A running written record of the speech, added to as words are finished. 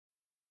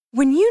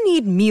When you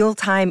need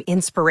mealtime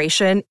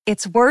inspiration,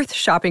 it's worth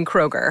shopping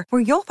Kroger,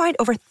 where you'll find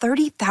over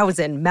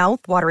 30,000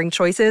 mouth-watering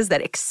choices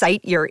that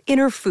excite your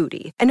inner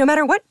foodie. And no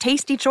matter what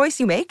tasty choice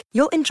you make,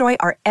 you'll enjoy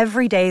our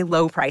everyday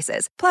low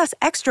prices, plus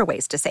extra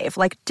ways to save,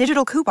 like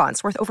digital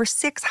coupons worth over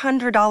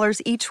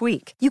 $600 each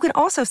week. You can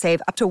also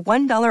save up to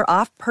 $1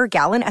 off per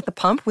gallon at the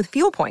pump with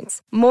fuel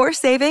points. More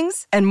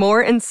savings and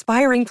more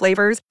inspiring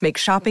flavors make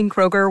shopping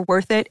Kroger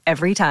worth it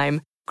every time.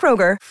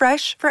 Kroger,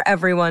 fresh for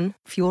everyone.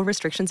 Fuel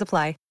restrictions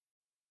apply.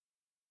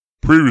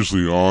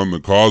 Previously on the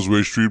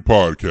Causeway Street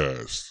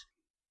Podcast.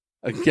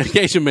 In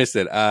case you missed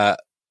it,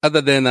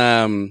 other than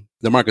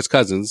DeMarcus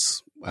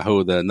Cousins,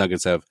 who the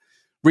Nuggets have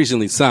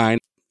recently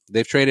signed,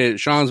 they've traded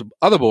Sean's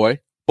other boy,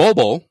 Bol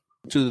Bol,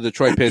 to the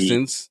Detroit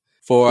Pistons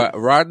for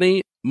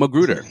Rodney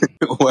Magruder.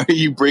 Why are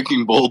you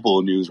breaking Bol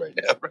Bol news right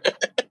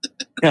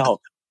now?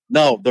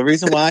 No. The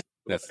reason why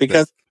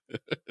because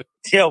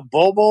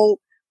Bol Bol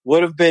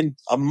would have been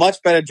a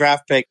much better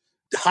draft pick.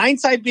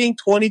 Hindsight being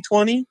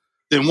 2020.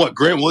 Then what?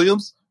 Grant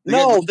Williams?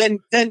 No, then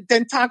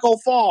Taco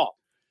Fall.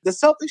 The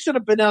Celtics should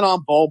have been out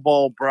on Bol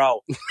Bol,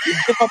 bro.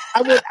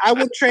 I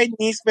would trade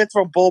Neesmith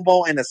for Bol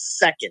Bol in a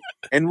second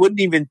and wouldn't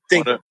even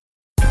think.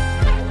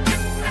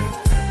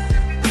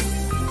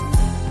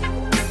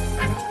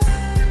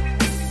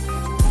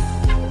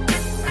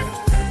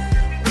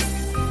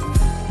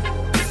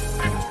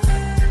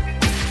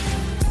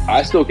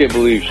 I still can't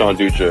believe Sean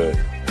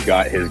Dutra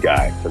got his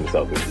guy for the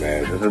Celtics,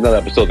 man. This is another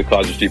episode of the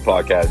Causeway Street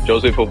Podcast.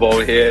 Jose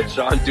Pavone here,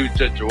 Sean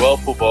Dutra, Joel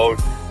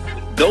Pavone.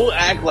 Don't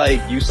act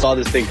like you saw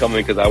this thing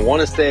coming, because I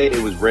want to say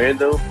it was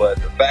random, but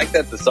the fact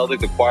that the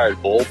Celtics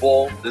acquired Bol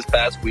Bol this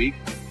past week,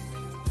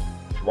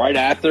 right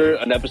after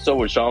an episode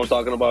where Sean was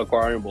talking about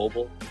acquiring Bol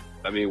Bol,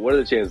 I mean, what are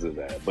the chances of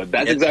that? But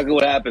that's exactly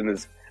what happened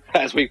this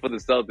past week for the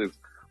Celtics.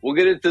 We'll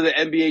get into the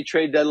NBA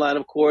trade deadline,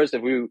 of course,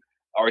 if we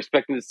are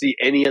expecting to see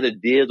any other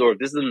deals, or if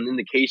this is an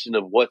indication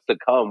of what's to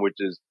come, which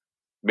is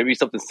maybe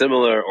something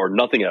similar or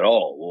nothing at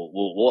all.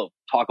 We'll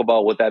talk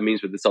about what that means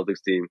for the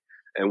Celtics team.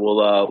 And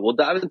we'll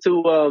dive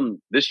into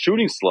this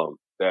shooting slump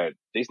that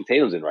Jayson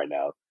Tatum's in right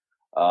now.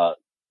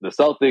 The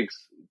Celtics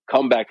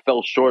comeback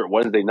fell short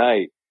Wednesday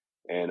night,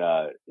 and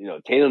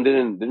Tatum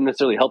didn't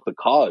necessarily help the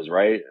cause,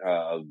 right?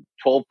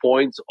 12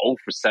 points, 0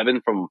 for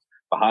 7 from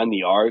behind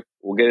the arc.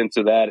 We'll get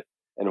into that,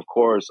 and of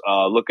course,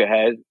 look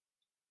ahead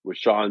with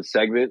Sean's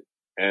segment,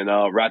 and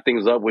wrap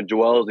things up with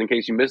Joel's in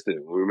case you missed it.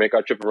 We make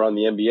our trip around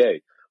the NBA.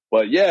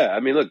 But yeah,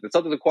 I mean, look, the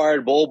Celtics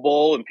acquired Bol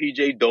Bol and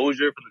PJ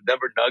Dozier from the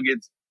Denver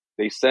Nuggets.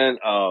 They sent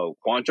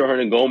Juancho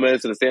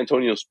Hernan-Gomez to the San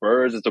Antonio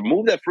Spurs. It's a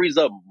move that frees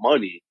up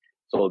money.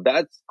 So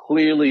that's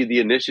clearly the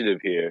initiative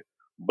here.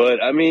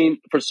 But, I mean,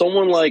 for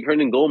someone like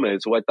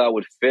Hernan-Gomez, who I thought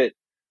would fit,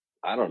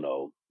 I don't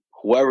know,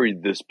 whoever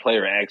this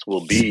player X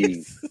will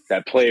be,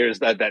 that players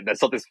that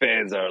Celtics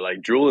fans are,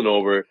 like, drooling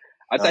over,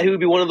 I thought he would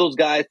be one of those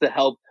guys to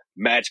help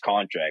match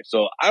contracts.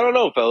 So, I don't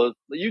know, fellas.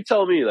 You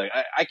tell me. Like,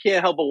 I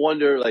can't help but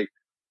wonder, like,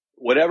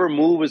 whatever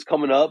move is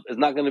coming up is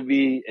not going to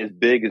be as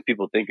big as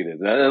people think it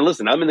is. And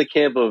listen, I'm in the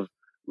camp of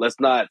let's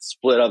not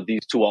split up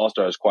these two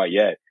All-Stars quite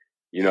yet.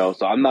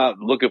 So I'm not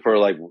looking for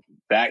like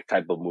that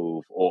type of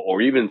move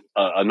or even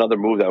another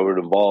move that would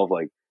involve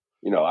like,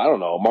 I don't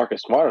know,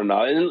 Marcus Smart or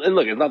not. And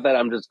look, it's not that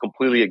I'm just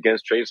completely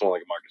against trading someone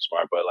like Marcus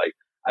Smart, but like,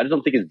 I just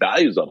don't think his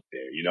value's up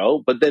there,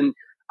 But then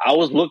I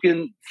was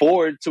looking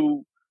forward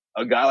to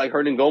a guy like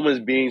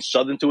Hernan-Gomez being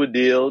shoved into a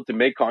deal to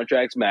make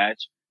contracts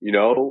match,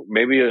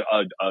 maybe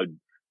a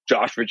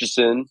Josh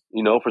Richardson,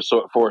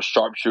 for a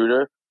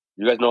sharpshooter.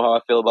 You guys know how I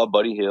feel about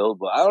Buddy Hield,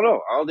 but I don't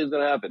know. I don't think it's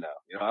going to happen now.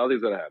 I don't think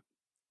it's going to happen.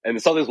 And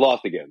the Celtics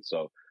lost again.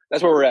 So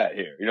that's where we're at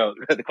here,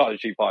 at the College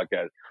Street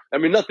Podcast. I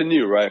mean, nothing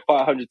new, right?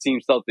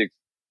 500-team Celtics,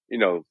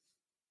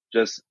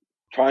 just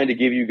trying to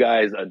give you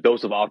guys a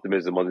dose of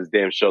optimism on this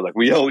damn show like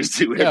we always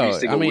do every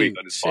single week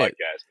on this podcast,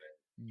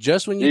 man.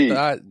 Just when you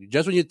thought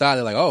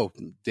like, oh,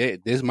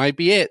 this might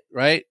be it,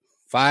 right?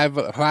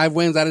 Five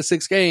wins out of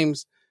 6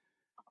 games.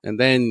 And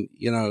then,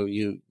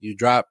 you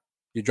drop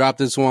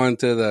this one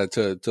to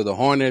the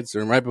Hornets,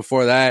 and right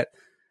before that,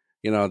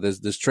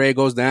 this trade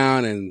goes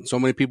down, and so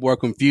many people are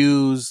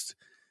confused.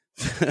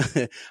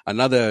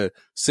 Another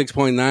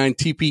 6.9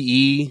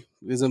 TPE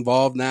is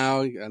involved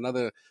now.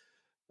 Another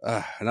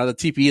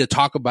TPE to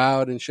talk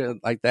about and shit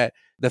like that.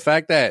 The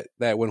fact that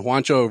when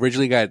Juancho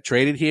originally got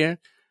traded here,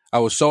 I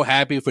was so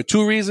happy for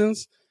 2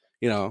 reasons.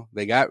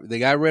 They got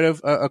rid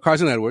of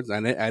Carson Edwards.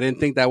 I didn't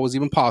think that was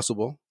even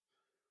possible.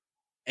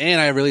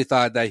 And I really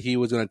thought that he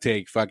was going to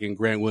take fucking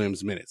Grant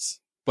Williams minutes.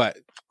 But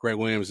Grant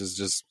Williams has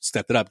just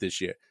stepped it up this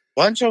year.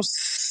 Juancho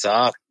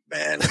sucked,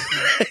 man.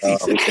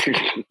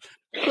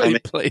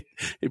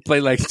 He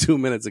played like 2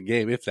 minutes a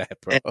game, if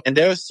that, bro. And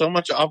there was so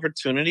much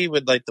opportunity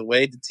with like the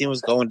way the team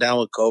was going down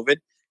with COVID.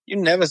 You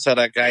never saw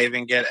that guy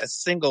even get a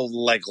single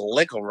like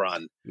lick of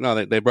run.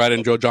 No, they brought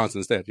in Joe Johnson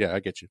instead. Yeah,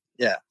 I get you.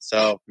 Yeah,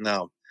 so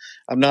no,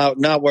 I'm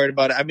not worried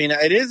about it. I mean,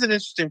 it is an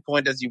interesting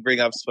point as you bring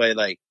up, Sway,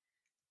 like,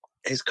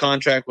 his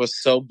contract was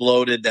so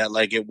bloated that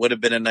like it would have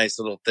been a nice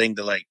little thing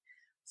to like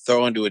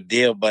throw into a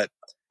deal, but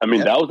I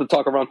mean, that was the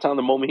talk around town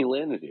the moment he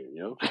landed here,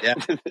 you know?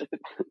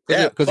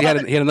 Yeah. Because he had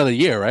another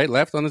year, right,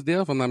 left on his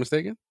deal, if I'm not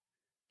mistaken.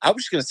 I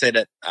was just going to say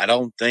that I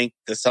don't think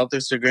the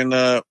Celtics are going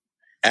to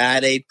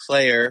add a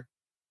player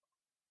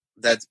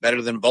that's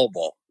better than Bol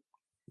Bol.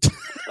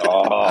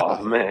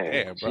 Oh, man.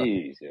 Yeah, bro.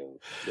 Jeez.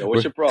 Yo,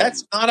 what's your problem?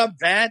 That's not a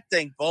bad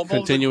thing. Bol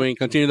Bol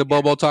Continue the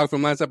Bol Bol talk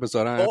from last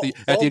episode, huh?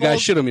 After you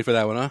guys shit on me for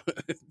that one, huh?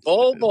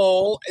 Bol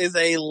Bol is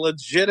a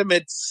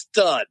legitimate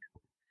stud,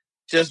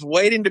 just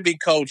waiting to be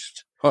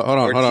coached hold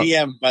on.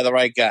 GM by the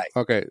right guy.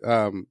 Okay.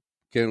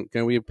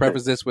 Can we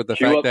preface this with the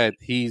fact that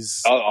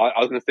he's? I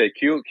was gonna say,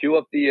 cue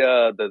up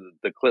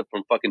the clip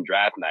from fucking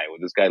draft night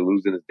with this guy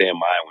losing his damn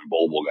mind when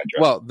Bol Bol got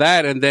drafted. Well,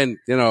 that and then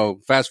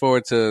fast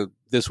forward to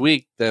this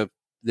week, the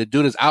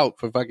dude is out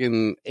for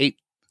fucking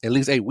at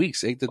least 8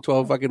 weeks, 8 to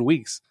 12 fucking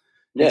weeks.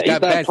 Yeah, he's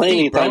not playing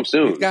anytime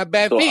soon. He's got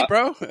bad feet,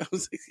 bro. I don't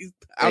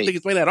think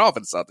he's playing that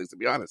often, Celtics, to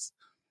be honest.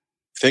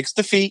 Fix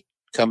the feet,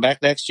 come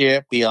back next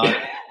year, be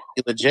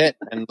legit,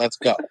 and let's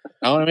go. You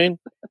know what I mean?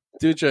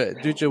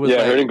 Ducha was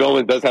Hernan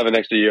Gomez does have an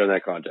extra year on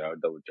that contract. I'll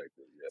double check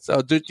this. Yeah.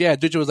 So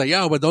Ducha was like,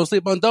 yo, but don't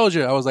sleep on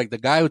Dozier. I was like, the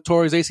guy who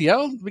tore his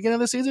ACL at the beginning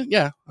of the season?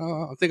 Yeah.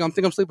 I think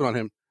I'm sleeping on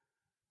him.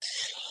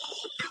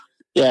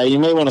 Yeah, you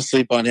may want to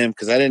sleep on him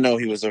because I didn't know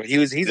he's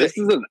this is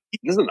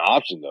an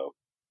option though.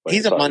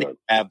 He's a money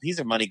grab. He's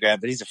a money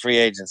grab, but he's a free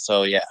agent.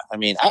 So yeah, I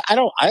mean,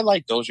 I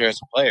like Dozier as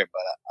a player,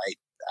 but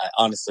I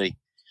honestly,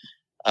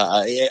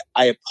 I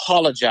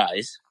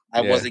apologize.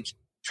 I wasn't keeping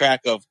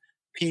track of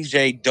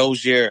PJ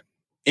Dozier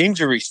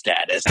injury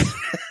status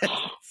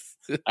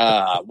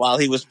while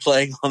he was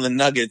playing on the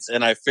Nuggets,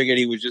 and I figured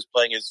he was just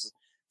playing his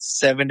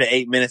 7 to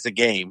 8 minutes a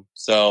game.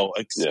 So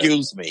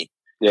excuse me.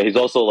 Yeah, he's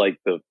also like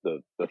the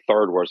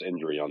third worst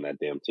injury on that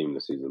damn team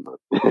this season.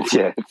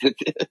 Yeah.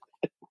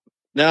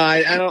 No,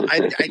 I don't.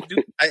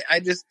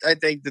 I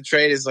think the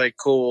trade is like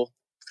cool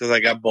because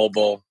I got Bol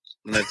Bol.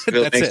 That's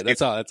it.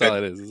 That's all it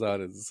is. That's all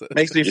it is.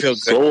 Makes me feel good.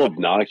 So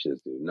obnoxious,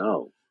 dude.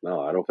 No,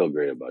 I don't feel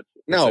great about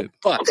you. No,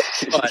 but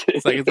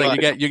it's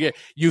like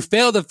you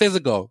failed the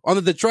physical on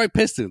the Detroit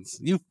Pistons.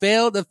 You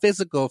failed the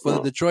physical for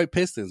the Detroit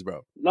Pistons,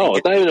 bro. No,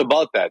 it's not even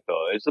about that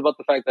though. It's about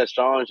the fact that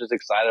Sean's just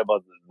excited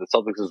about the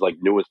Celtics' like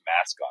newest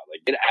mascot.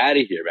 Like, get out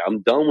of here, man.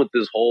 I'm done with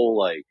this whole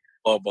like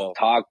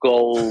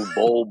taco,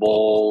 Bol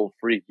Bol,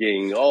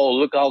 freaking. Oh,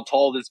 look how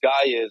tall this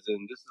guy is,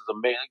 and this is a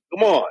man.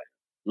 Come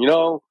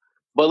on,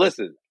 But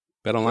listen,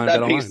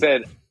 that being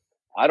said,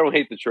 I don't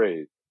hate the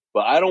trade,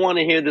 but I don't want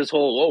to hear this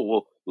whole. Oh,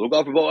 well, look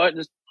out for Bol.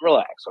 Just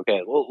relax,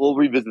 okay? We'll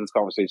revisit this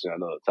conversation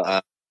another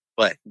time.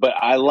 But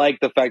I like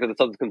the fact that the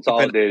Celtics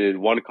consolidated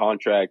one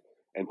contract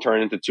and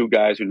turned into two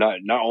guys who not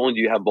only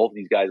do you have both of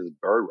these guys as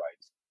bird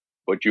rights,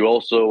 but you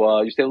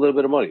also you save a little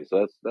bit of money,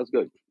 so that's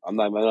good. I'm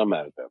not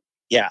mad at that.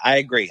 Yeah, I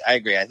agree. I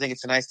think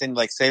it's a nice thing to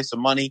like save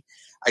some money.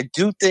 I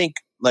do think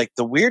like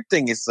the weird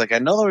thing is like I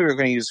know that we were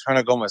going to use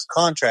Hernan Gomez's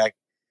contract,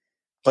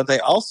 but they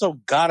also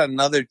got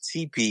another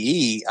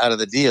TPE out of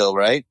the deal,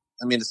 right?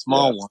 I mean, a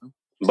small one,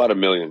 about $1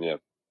 million, yeah.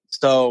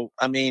 So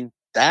I mean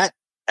that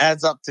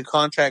adds up to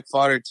contract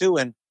fodder too,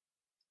 and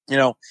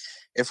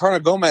if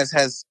Hernan Gomez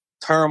has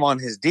term on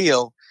his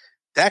deal,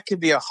 that could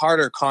be a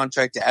harder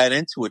contract to add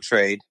into a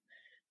trade.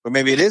 But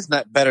maybe it is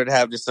not better to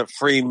have just a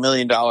free $1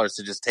 million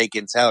to just take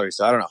in salary.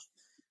 So I don't know.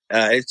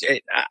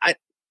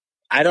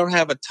 I don't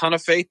have a ton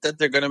of faith that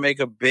they're going to make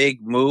a big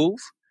move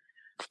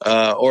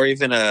or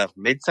even a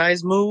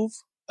mid-sized move.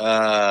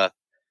 Like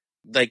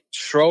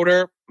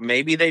Schroeder,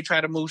 maybe they try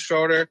to move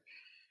Schroeder.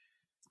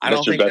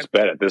 That's your best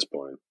bet at this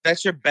point.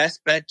 That's your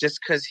best bet just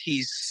because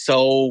he's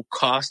so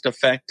cost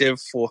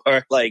effective for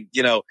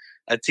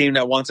a team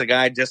that wants a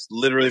guy just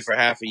literally for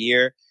half a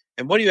year.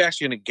 And what are you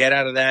actually going to get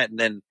out of that? And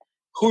then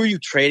who are you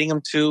trading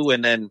him to?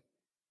 And then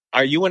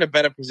are you in a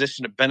better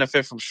position to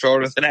benefit from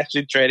Schroeder than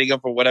actually trading him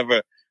for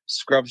whatever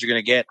scrubs you're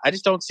going to get? I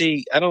just don't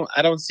see. I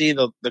don't see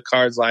the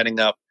cards lining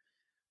up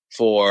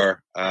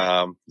for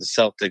the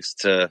Celtics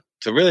to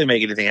really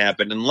make anything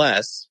happen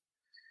unless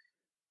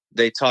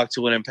they talk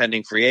to an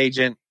impending free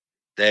agent.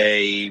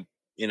 They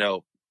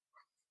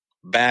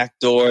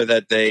backdoor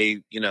that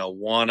they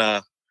want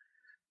to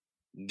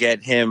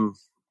get him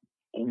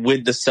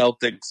with the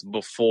Celtics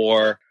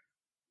before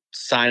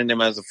signing him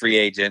as a free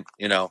agent.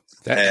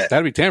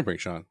 That'd be tampering,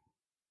 Sean.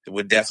 It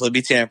would definitely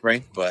be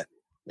tampering, but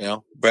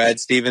Brad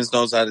Stevens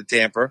knows how to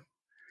tamper.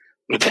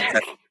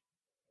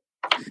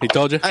 He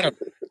told you? I don't.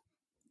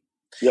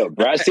 Yo,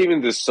 Brad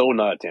Stevens is so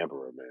not a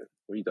tamperer, man.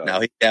 What are you talking about?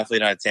 No, he's definitely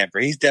not a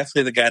tamperer. He's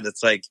definitely the guy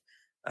that's like,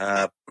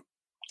 guys,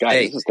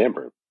 hey, this is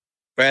tampering.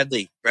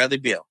 Bradley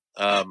Beal.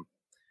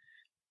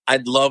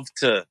 I'd love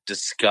to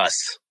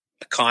discuss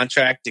a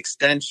contract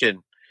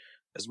extension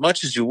as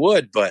much as you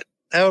would, but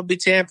that would be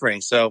tampering.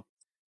 So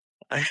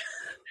I'm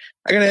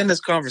going to end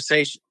this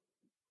conversation.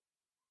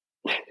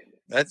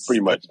 That's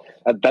pretty much.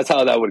 That's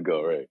how that would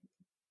go, right?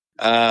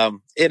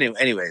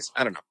 Anyways,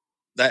 I don't know.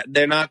 That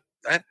they're not.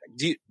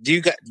 Do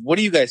you guys? What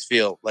do you guys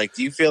feel like?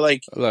 Do you feel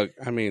like? Look,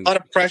 I mean, a lot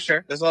of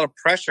pressure. There's a lot of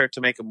pressure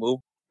to make a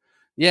move.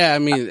 Yeah, I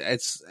mean, I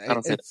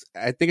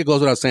think it goes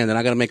without saying they're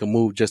not going to make a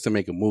move just to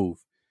make a move,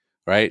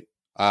 right?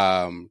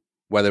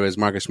 whether it's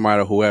Marcus Smart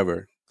or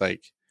whoever.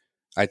 Like,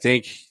 I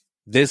think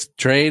this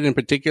trade in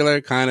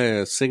particular kind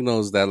of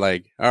signals that,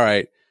 like, all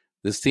right,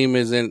 this team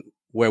isn't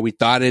where we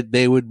thought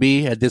they would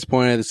be at this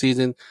point of the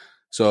season.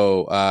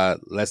 So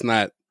let's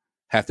not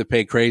have to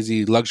pay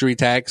crazy luxury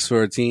tax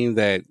for a team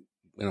that,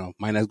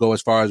 might not go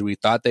as far as we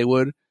thought they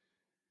would,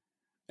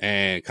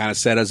 and kind of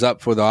set us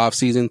up for the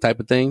offseason type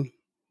of thing.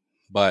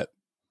 But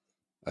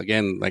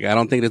again, like, I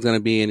don't think there's going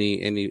to be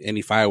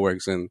any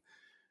fireworks. And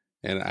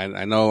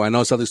I know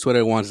Celtics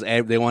Twitter wants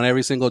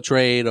every single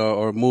trade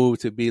or move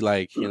to be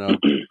like,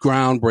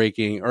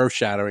 groundbreaking, earth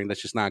shattering.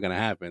 That's just not going to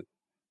happen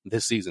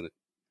this season.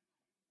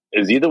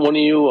 Is either one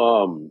of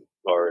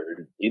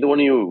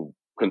you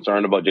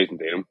concerned about Jayson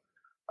Tatum?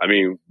 I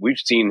mean, we've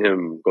seen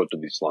him go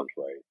through these slumps,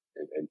 right?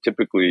 And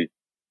typically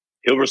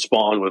he'll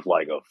respond with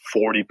like a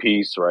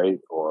 40-piece, right?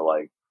 Or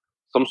like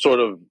some sort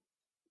of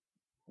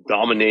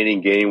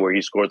dominating game where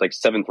he scores like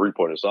 7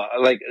 3-pointers. So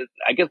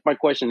I guess my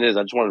question is,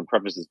 I just wanted to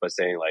preface this by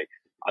saying, like,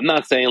 I'm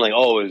not saying like,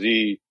 oh, is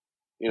he,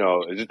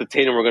 is it the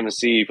Tatum we're going to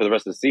see for the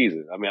rest of the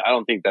season? I mean, I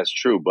don't think that's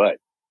true, but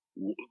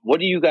what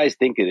do you guys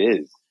think it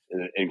is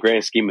in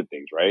grand scheme of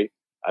things, right?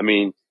 I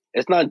mean,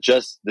 it's not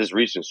just this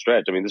recent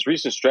stretch. I mean, this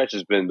recent stretch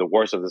has been the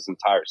worst of this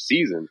entire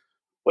season.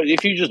 But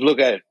if you just look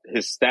at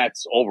his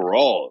stats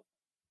overall,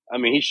 I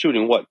mean, he's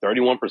shooting,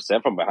 31%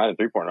 from behind the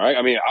three-pointer, right?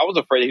 I mean, I was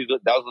afraid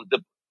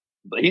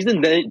he's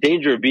in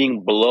danger of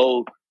being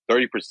below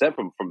 30%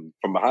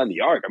 from behind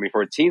the arc. I mean,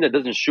 for a team that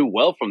doesn't shoot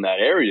well from that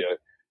area,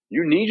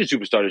 you need your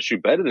superstar to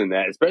shoot better than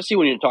that, especially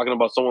when you're talking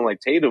about someone like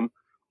Tatum,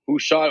 who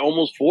shot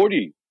almost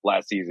 40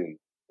 last season.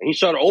 And he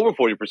shot over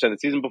 40% the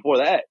season before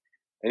that.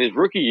 And his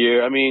rookie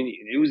year, I mean,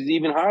 it was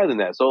even higher than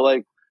that. So,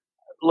 like,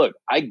 look,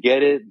 I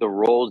get it. The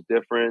role's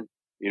different.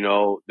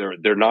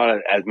 They're not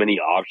as many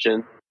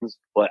options.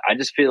 But I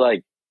just feel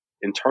like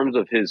in terms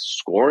of his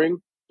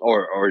scoring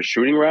or his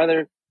shooting,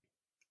 rather,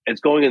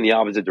 it's going in the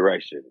opposite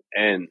direction.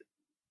 And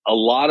a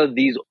lot of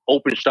these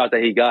open shots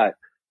that he got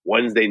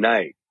Wednesday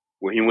night,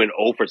 where he went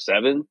 0 for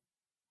 7,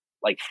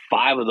 like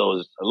at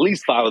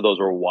least 5 of those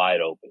were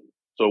wide open.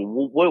 So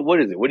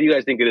what is it? What do you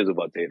guys think it is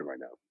about Tatum right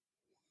now?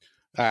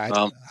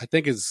 I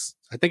think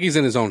he's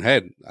in his own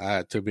head,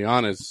 to be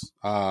honest.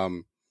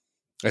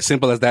 As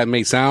simple as that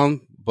may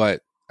sound,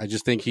 but I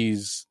just think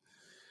he's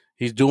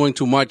doing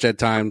too much at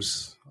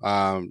times.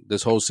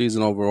 This whole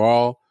season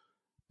overall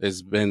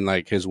has been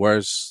like his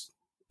worst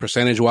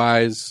percentage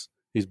wise.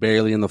 He's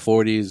barely in the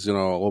 40s,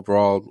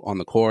 overall on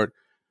the court.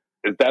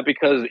 Is that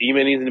because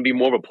Ime needs to be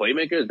more of a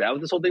playmaker? Is that what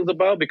this whole thing's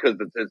about? Because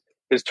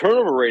his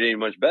turnover rate ain't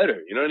much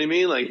better. You know what I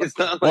mean? Like, it's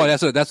not like... Well,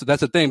 that's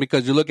the thing,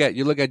 because you look at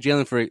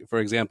Jalen for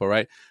example,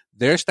 right?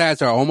 Their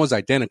stats are almost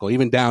identical,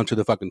 even down to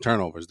the fucking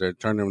turnovers. They're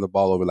turning the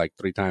ball over like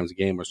 3 times a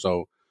game or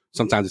so.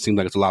 Sometimes it seems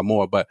like it's a lot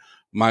more. But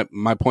my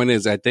point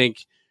is, I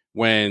think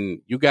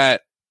when you got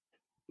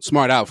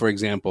Smart out, for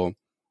example,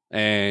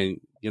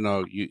 and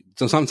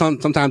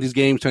sometimes these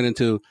games turn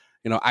into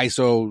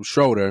ISO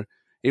Schroeder,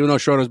 even though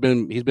Schroeder's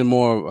been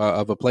more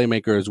of a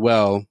playmaker as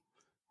well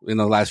in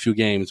the last few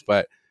games.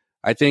 But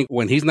I think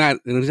when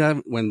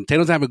when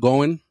Tatum's not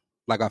going,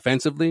 like,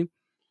 offensively,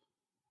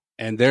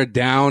 and they're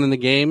down in the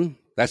game,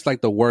 that's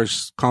like the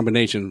worst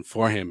combination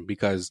for him,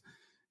 because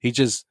he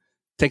just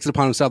takes it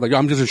upon himself, like,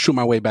 I'm just gonna shoot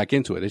my way back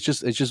into it. It's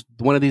just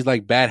one of these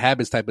like bad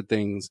habits type of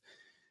things.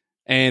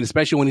 And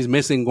especially when he's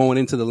missing going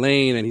into the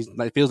lane and he's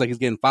like, feels like he's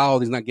getting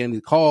fouled, he's not getting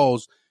these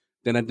calls,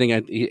 then I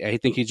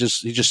think he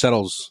just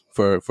settles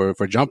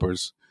for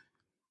jumpers,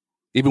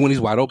 even when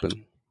he's wide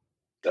open.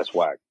 That's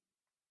whack.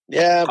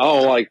 Yeah, I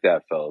don't like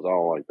that, fellas. I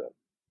don't like that.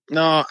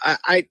 No,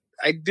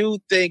 I do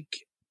think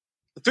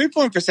the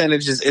 3-point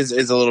percentage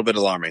is a little bit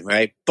alarming,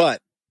 right?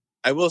 But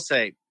I will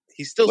say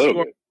he's still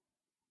scoring.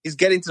 He's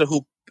getting to the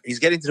hoop. He's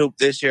getting to the hoop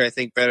this year, I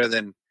think, better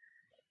than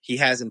he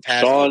has in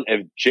past. Sean,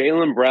 if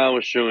Jaylen Brown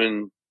was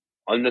shooting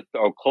under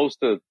or close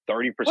to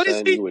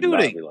 30%, he would not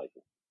be like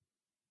it.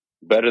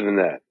 Better than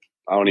that.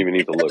 I don't even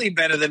need to look.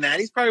 Better than that.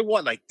 He's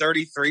probably like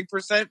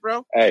 33%,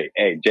 bro. Hey,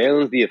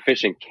 Jalen's the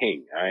efficient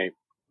king. All right,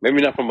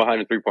 maybe not from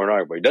behind the 3-point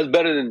arc, but he does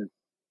better than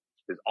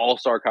his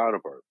all-star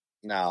counterpart.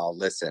 No,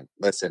 listen.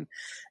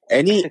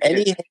 Any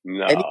hate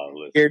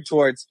geared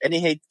towards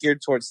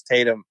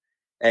Tatum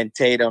and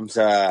Tatum's.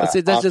 That's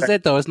just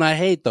it, though. It's not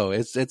hate, though.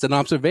 It's an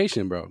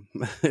observation, bro.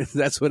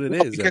 That's what it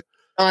is.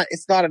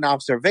 It's not an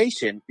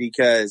observation,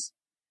 because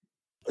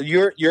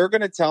you're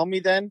going to tell me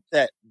then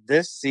that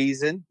this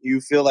season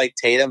you feel like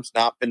Tatum's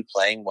not been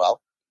playing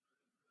well.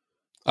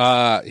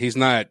 He's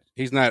not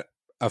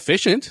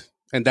efficient,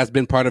 and that's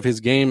been part of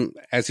his game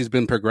as he's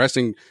been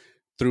progressing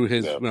through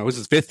his. This is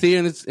his 5th year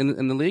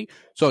in the league.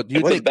 So do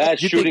you think bad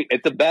shooting?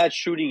 It's a bad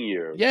shooting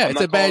year. Yeah, it's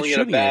a bad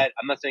shooting year.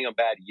 I'm not saying a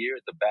bad year.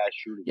 It's a bad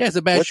shooting. Yeah, it's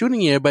a bad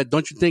shooting year. But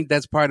don't you think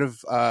that's part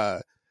of?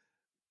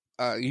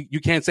 You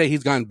can't say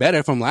he's gotten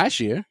better from last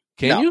year,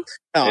 can you?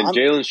 No, and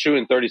Jalen's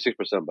shooting 36%,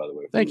 by the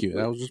way. Thank you.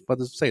 I was just about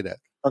to say that.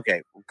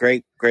 Okay,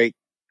 great.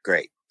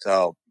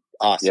 So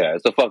awesome. Yeah,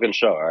 it's a fucking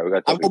show. All right, we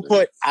got.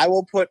 I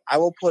will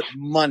put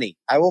money.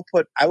 I will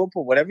put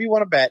whatever you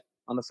want to bet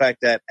on the fact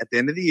that at the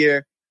end of the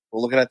year, we're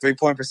looking at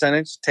 3-point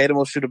percentage. Tatum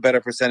will shoot a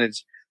better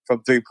percentage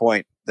from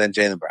 3-point than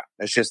Jaylen Brown.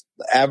 It's just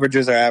the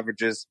averages are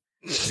averages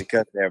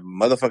because they're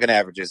motherfucking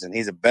averages, and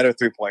he's a better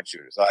 3-point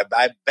shooter. So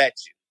I bet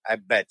you if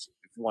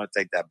you want to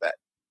take that bet.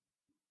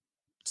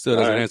 Still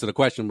doesn't answer the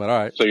question, but all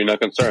right. So you're not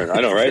concerned.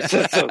 I know, right?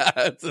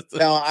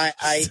 No,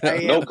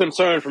 I no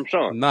concern from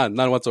Sean.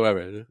 None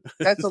whatsoever.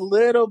 That's a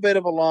little bit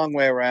of a long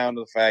way around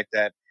the fact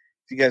that,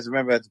 if you guys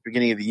remember at the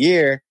beginning of the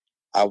year,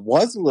 I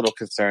was a little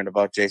concerned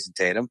about Jayson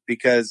Tatum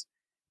because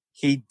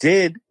he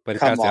did but he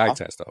come passed the eye off.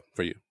 test, though,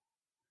 for you.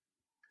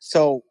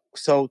 So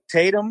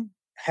Tatum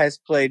has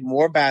played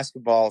more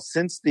basketball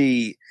since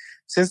the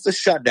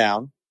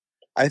shutdown.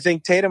 I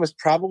think Tatum has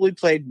probably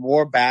played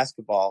more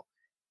basketball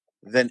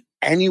than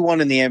anyone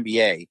in the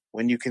NBA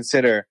when you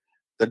consider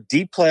the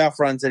deep playoff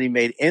runs that he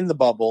made in the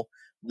bubble.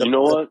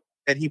 What?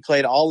 That he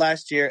played all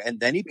last year, and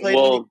then he played.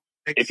 Well,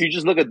 if you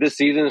just look at this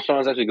season,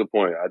 Sean's actually a good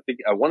point.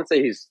 I want to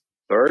say he's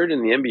third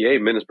in the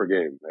NBA minutes per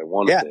game. I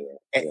want to say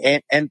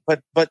that. Yeah.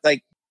 But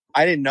like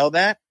I didn't know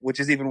that, which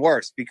is even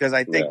worse because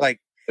I think like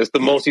it's the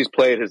most he's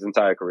played his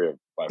entire career.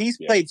 He's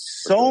played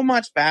so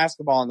much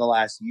basketball in the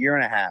last year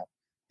and a half,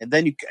 and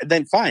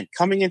then fine.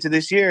 Coming into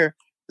this year,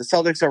 the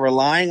Celtics are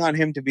relying on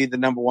him to be the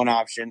number one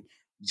option.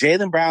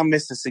 Jaylen Brown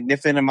missed a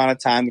significant amount of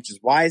time, which is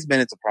why his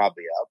minutes are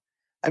probably up.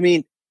 I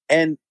mean,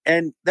 and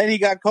then he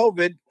got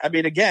COVID. I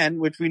mean, again,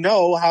 which we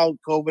know how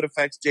COVID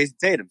affects Jayson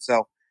Tatum.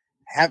 So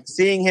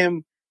seeing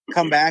him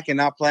come back and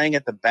not playing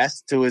at the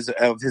best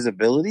of his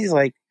abilities,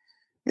 like,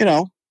 you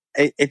know,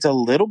 it's a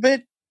little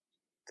bit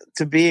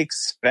to be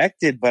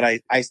expected, but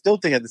I still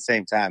think at the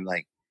same time,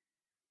 like,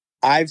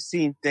 I've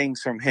seen things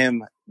from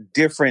him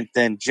different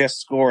than just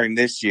scoring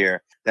this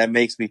year that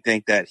makes me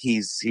think that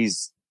he's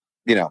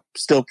you know,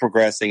 still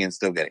progressing and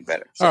still getting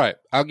better. So. All right,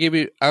 I'll give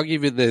you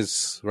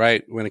this,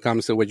 right, when it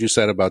comes to what you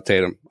said about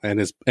Tatum and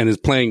his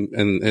playing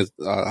and his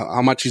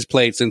how much he's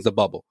played since the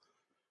bubble.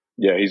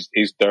 Yeah,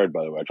 he's third,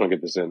 by the way. I trying to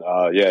get this in.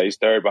 He's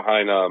third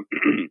behind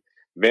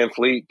Van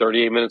Fleet,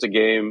 38 minutes a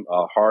game.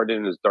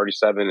 Harden is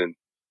 37,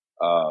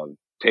 and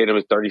Tatum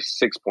is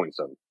 36.7.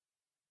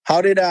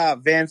 How did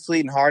Van Fleet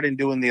and Harden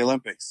do in the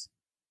Olympics?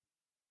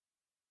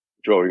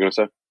 Joe, what are you gonna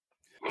say?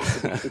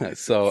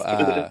 So,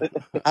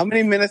 how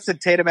many minutes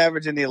did Tatum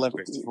average in the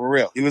Olympics? For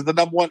real, he was the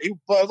number one. He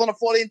was on the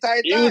floor the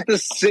entire time. He was the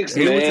sixth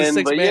man,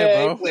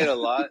 bro. He played a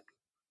lot.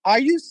 Are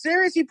you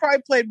serious? He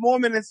probably played more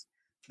minutes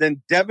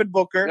than Devin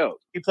Booker. No.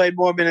 He played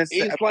more minutes.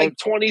 He's like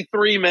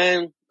 23,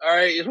 man. All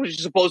right, it's what you're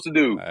supposed to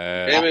do.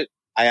 Damn it.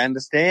 I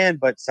understand,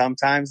 but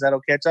sometimes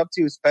that'll catch up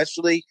to you,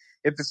 especially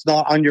if it's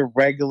not on your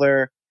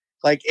regular.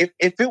 Like, if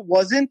it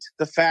wasn't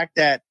the fact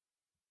that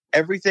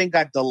everything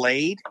got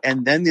delayed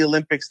and then the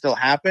Olympics still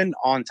happened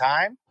on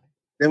time,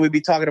 then we'd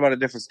be talking about a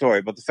different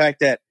story. But the fact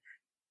that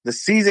the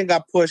season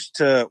got pushed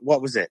to,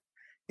 what was it?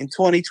 In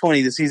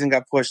 2020, the season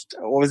got pushed,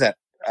 what was that?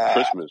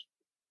 Christmas.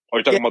 Are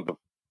you talking about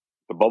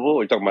the bubble,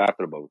 or are you talking about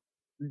after the bubble?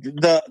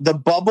 The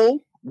bubble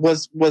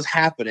was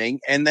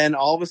happening, and then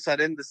all of a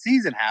sudden the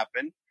season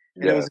happened.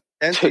 And it was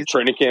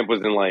training camp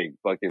was in like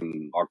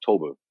fucking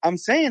October. I'm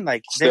saying,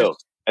 like, still,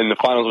 and the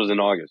finals was in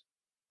August.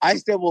 I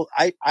still will.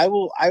 I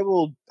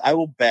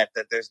will bet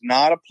that there's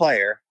not a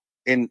player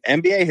in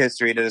NBA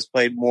history that has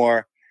played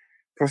more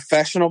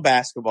professional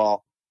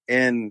basketball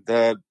in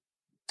the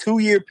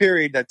 2-year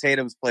period that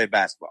Tatum's played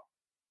basketball.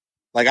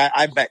 Like,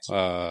 I bet you.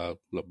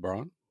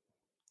 LeBron?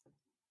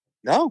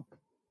 No.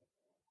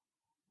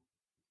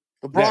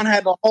 LeBron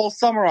had the whole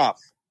summer off.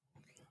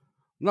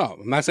 No,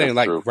 I'm not saying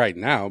like right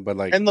now, but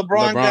like, and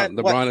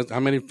LeBron is, how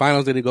many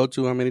finals did he go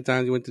to? How many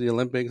times he went to the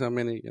Olympics? How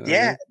many? You know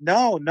yeah,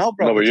 no,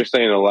 bro. No, but you're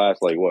saying the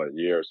last like what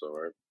year or so,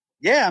 right?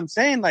 Yeah, I'm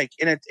saying like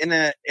in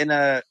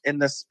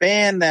the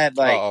span that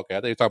like. Oh, okay. I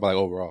think you're talking about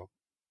like overall.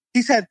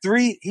 He's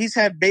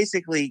had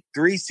basically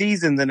 3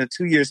 seasons in a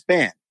 2-year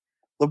span.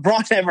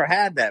 LeBron never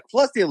had that.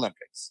 Plus the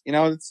Olympics. You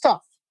know, it's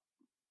tough.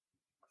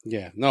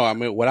 Yeah, no. I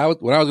mean, what I was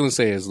going to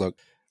say is, look,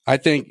 I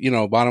think, you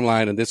know, bottom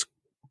line, and this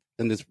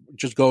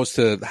just goes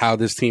to how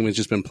this team has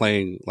just been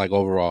playing, like,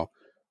 overall.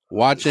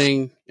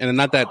 Watching, and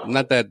not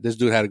that this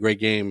dude had a great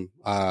game.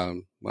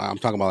 I'm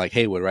talking about like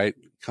Hayward, right?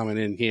 Coming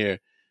in here,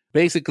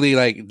 basically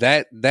like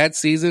that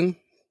season,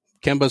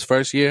 Kemba's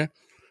first year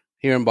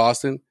here in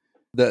Boston.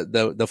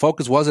 The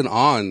focus wasn't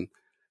on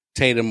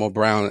Tatum or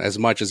Brown as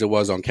much as it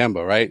was on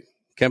Kemba, right?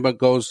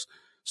 Kemba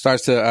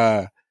starts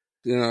to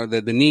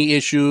the knee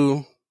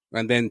issue,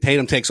 and then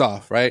Tatum takes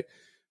off, right?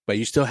 But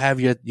you still have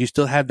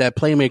that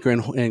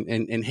playmaker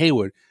in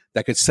Hayward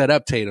that could set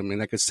up Tatum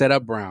and that could set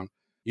up Brown.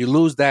 You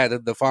lose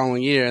that the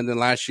following year, and then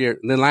last year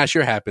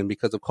happened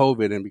because of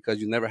COVID and because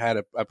you never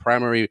had a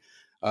primary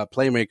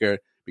playmaker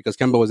because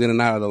Kemba was in and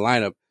out of the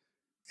lineup.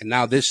 And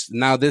now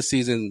this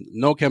season,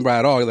 no Kemba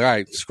at all. You're like, all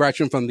right,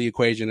 scratch him from the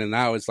equation, and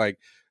now it's like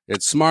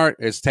it's Smart,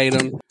 it's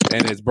Tatum,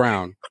 and it's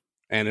Brown,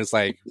 and it's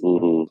like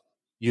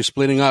you're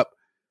splitting up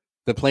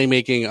the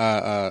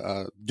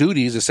playmaking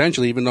duties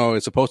essentially, even though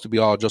it's supposed to be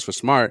all just for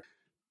Smart.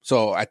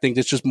 So I think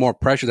it's just more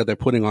pressure that they're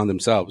putting on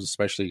themselves,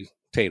 especially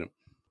Tatum.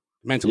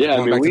 Mentally, yeah,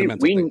 I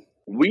mean,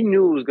 we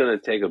knew it was going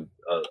to take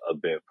a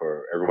bit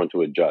for everyone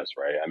to adjust,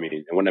 right? I mean,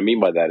 and what I mean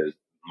by that is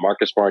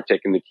Marcus Smart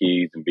taking the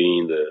keys and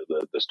being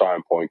the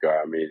starting point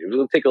guard. I mean, it was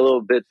going to take a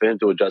little bit for him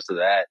to adjust to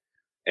that.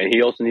 And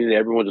he also needed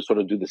everyone to sort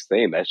of do the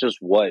same. That's just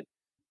what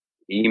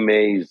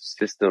Ime's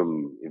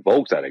system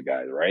evokes out of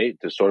guys, right?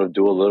 To sort of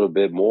do a little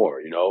bit more,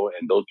 you know?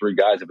 And those three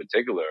guys in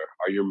particular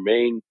are your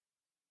main.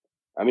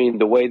 I mean,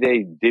 the way they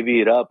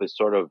divvy it up is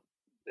sort of,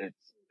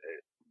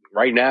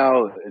 right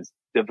now it's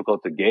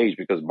difficult to gauge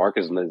because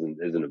Marcus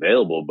isn't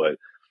available. But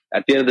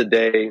at the end of the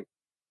day,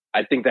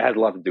 I think that has a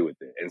lot to do with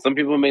it. And some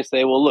people may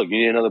say, well, look, you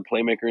need another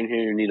playmaker in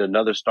here. You need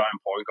another starting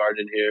point guard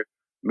in here.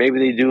 Maybe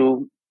they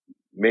do.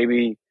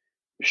 Maybe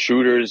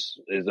shooters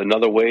is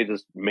another way to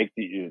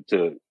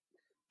to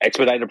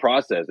expedite the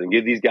process and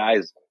give these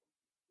guys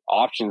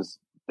options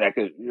that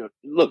could, you know,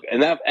 look,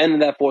 and that end of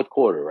that fourth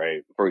quarter,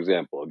 right? For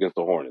example, against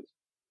the Hornets,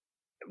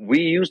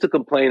 we used to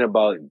complain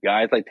about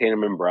guys like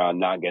Tatum and Brown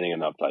not getting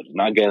enough touches,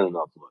 not getting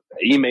enough look.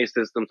 The Ime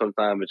system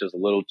sometimes is just a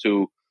little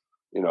too,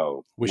 you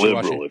know,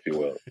 liberal, if you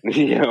will.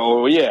 You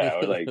know,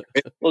 yeah, or like,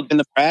 well,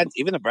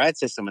 even the Brad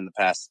system in the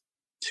past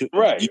two,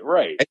 right.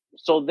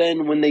 So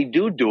then when they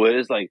do it,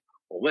 it's like,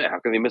 well, man, how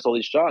can they miss all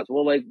these shots?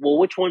 Well,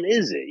 which one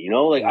is it? You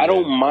know, like, I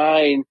don't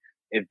mind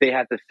if they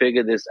have to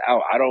figure this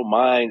out. I don't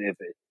mind if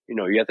you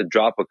know, you have to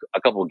drop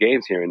a couple of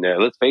games here and there.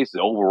 Let's face it,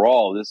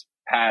 overall, this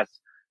past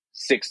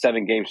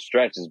 6-7 game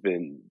stretch has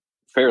been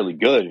fairly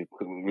good, you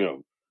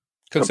know,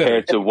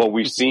 compared to what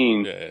we've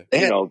seen,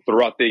 you know,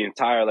 throughout the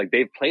entire, like,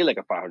 they've played like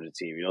a 500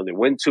 team, you know, they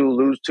win 2,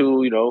 lose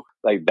 2, you know,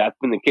 like that's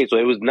been the case. So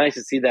it was nice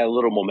to see that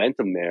little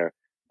momentum there.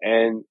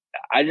 And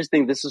I just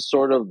think this is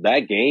sort of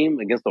that game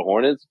against the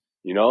Hornets,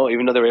 you know,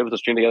 even though they were able to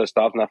string together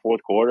stops in that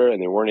fourth quarter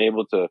and they weren't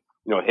able to,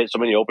 you know, hit so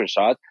many open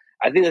shots.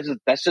 I think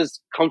that's just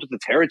comes with the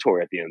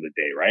territory at the end of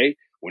the day, right?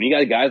 When you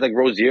got guys like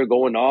Rozier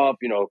going off,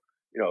 you know,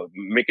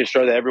 making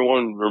sure that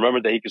everyone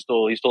remembered that he's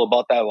still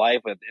about that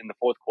life in the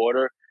fourth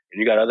quarter, and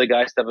you got other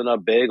guys stepping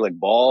up big like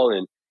Ball,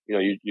 and you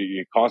know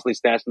you're constantly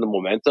snatching the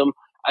momentum.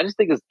 I just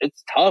think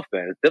it's tough,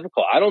 man. It's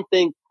difficult. I don't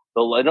think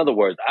the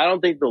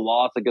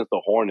loss against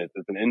the Hornets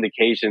is an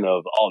indication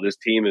of this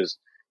team is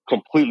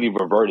completely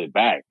reverted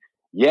back.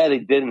 Yeah, they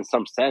did in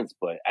some sense,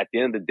 but at the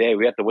end of the day,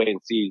 we have to wait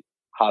and see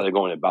how they're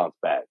going to bounce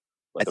back.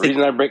 But the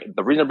reason I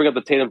bring up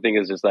the Tatum thing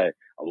is just like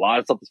a lot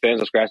of stuff the fans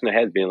are scratching their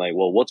heads, being like,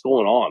 "Well, what's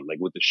going on? Like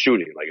with the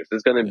shooting? Like, is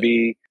this going to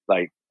be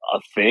like a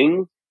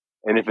thing?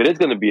 And if it is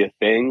going to be a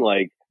thing,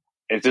 like,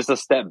 it's just a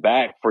step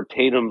back for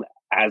Tatum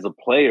as a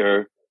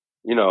player,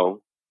 you know,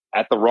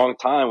 at the wrong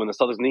time when the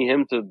Celtics need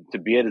him to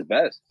be at his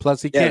best.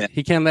 Plus, he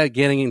can't let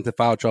getting into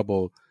foul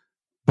trouble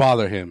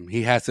bother him.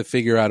 He has to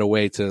figure out a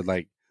way to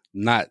like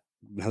not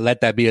let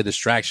that be a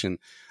distraction.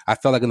 I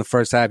felt like in the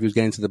first half he was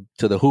getting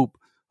to the hoop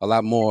a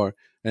lot more.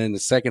 And in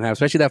the second half,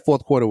 especially that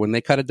fourth quarter, when they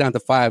cut it down to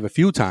 5 a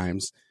few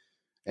times,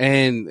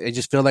 and it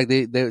just felt like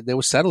they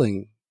were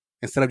settling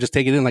instead of just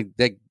taking it in. Like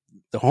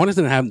the Hornets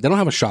don't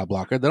have a shot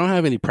blocker. They don't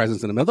have any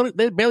presence in the middle.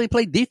 They barely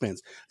play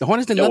defense. The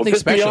Hornets did nothing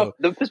special.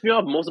 What pissed me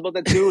off most about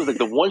that too is like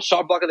the one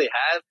shot blocker they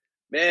have.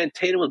 Man,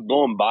 Tatum was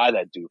blowing by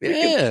that dude.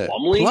 Yeah,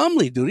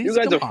 Plumlee, dude. You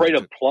guys are afraid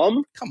of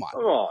Plum? Come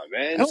on,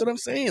 man. That's what I'm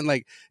saying.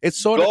 Like it's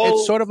sort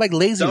of like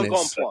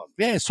laziness.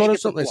 Yeah, it's sort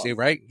of something.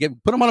 Right?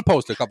 Put him on a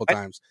poster a couple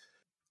times.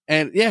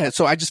 And yeah,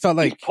 so I just felt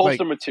like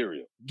poster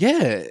material.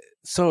 Yeah,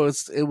 so I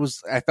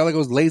felt like it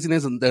was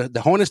laziness, and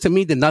the Hornets to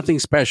me did nothing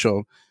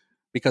special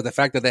because the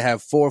fact that they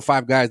have 4 or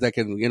 5 guys that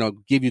can, you know,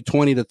 give you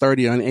 20 to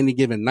 30 on any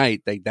given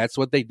night, that's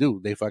what they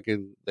do.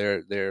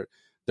 They're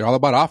all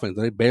about offense.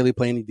 They barely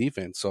play any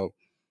defense. So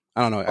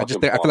I don't know. I feel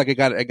like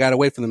it got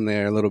away from them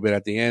there a little bit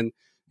at the end,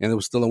 and it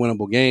was still a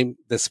winnable game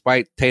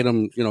despite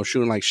Tatum, you know,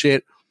 shooting like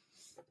shit.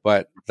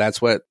 But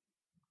that's what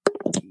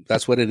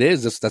it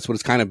is. That's what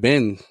it's kind of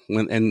been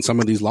in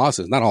some of these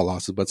losses. Not all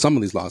losses, but some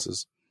of these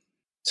losses.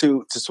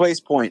 To Sway's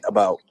point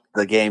about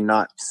the game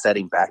not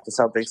setting back the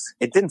Celtics,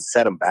 it didn't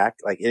set them back.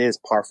 Like, it is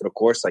par for the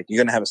course. Like, you're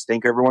going to have a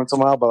stinker every once in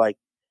a while, but like,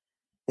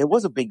 it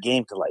was a big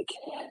game to like,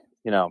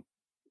 you know,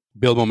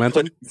 build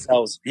momentum.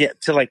 To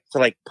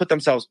put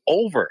themselves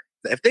over.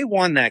 If they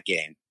won that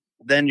game,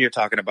 then you're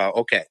talking about,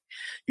 okay,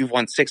 you've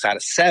won 6 out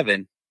of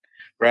 7,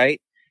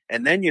 right?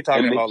 And then you're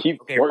talking about keep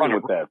working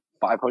with that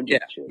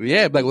 500 shit.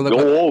 Yeah, like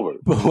go over.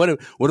 But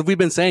what have we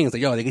been saying? It's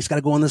like, yo, they just got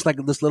to go on this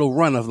little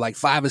run of like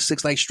 5 or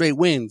 6 like straight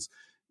wins.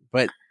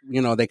 But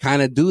you know, they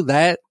kind of do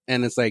that,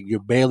 and it's like you're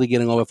barely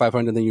getting over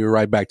 500, then you're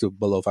right back to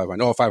below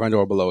 500 or 500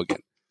 or below again.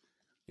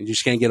 You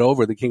just can't get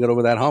over. They can't get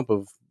over that hump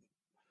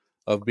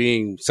of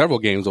being several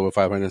games over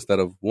 500 instead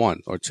of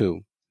 1 or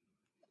 2.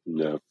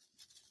 No.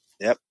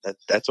 Yep,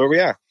 that's where we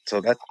are. So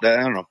that I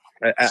don't know.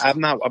 I'm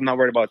not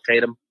worried about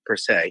Tatum per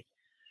se,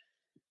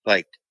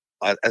 like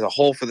as a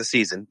whole for the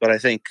season. But I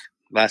think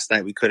last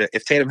night we could have.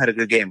 If Tatum had a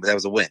good game, that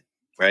was a win,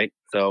 right?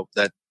 So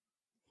that.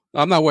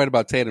 I'm not worried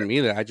about Tatum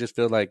either. I just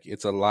feel like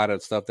it's a lot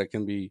of stuff that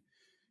can be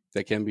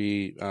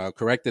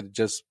corrected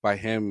just by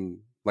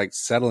him like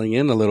settling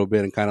in a little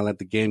bit and kind of let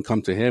the game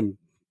come to him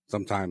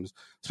sometimes,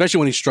 especially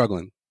when he's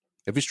struggling.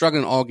 If he's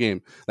struggling all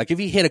game, like if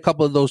he hit a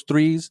couple of those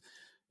threes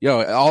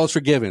all is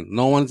forgiven.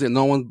 No one's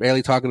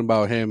barely talking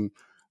about him,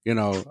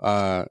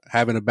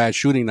 having a bad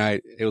shooting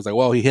night. It was like,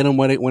 well, he hit him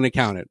when it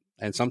counted.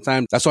 And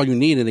sometimes that's all you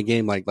need in a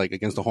game like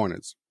against the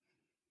Hornets.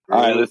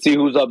 All right, let's see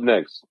who's up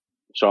next.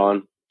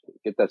 Sean,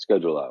 get that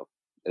schedule out.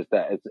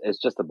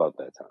 It's just about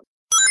that time.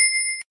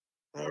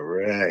 All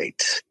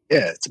right.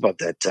 Yeah, it's about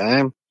that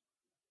time.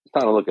 It's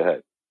time to look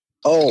ahead.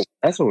 Oh,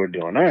 that's what we're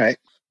doing. All right.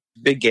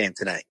 Big game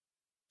tonight.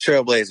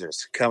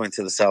 Trailblazers coming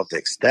to the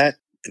Celtics. That,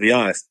 to be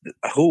honest,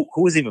 who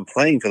is even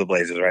playing for the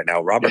Blazers right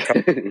now? Robert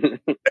Covington.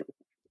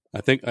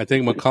 I think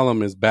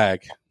McCollum is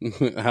back. I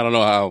don't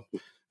know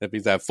if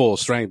he's at full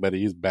strength, but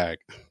he's back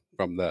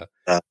from the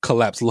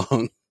collapsed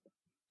lung.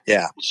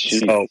 Yeah.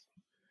 Jeez. So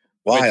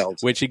wild.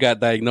 Which he got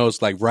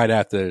diagnosed like right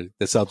after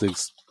the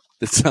Celtics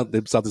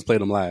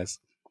played him last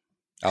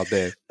out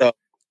there. So,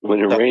 when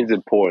it rains,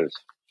 it pours.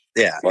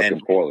 Yeah.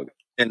 Fucking Portland.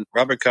 And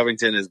Robert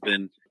Covington has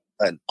been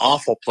an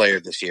awful player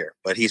this year,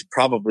 but he's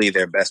probably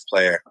their best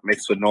player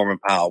mixed with Norman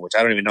Powell, which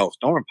I don't even know. Is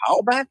Norman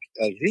Powell back?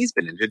 He's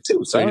been injured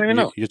too, so I don't even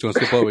know. You're just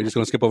going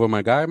to skip over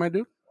my guy, my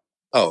dude?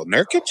 Oh,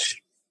 Nurkic?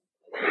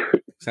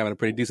 He's having a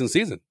pretty decent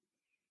season.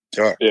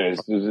 Sure. Yeah,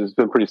 it's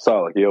been pretty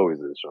solid. He always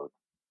is, Sean.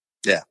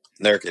 Yeah,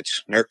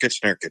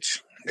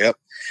 Nurkic. Yep.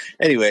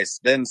 Anyways,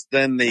 then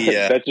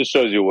the that just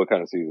shows you what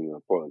kind of season the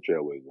Portland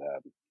Trailblazers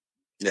have.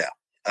 Yeah.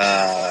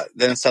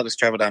 Then the Celtics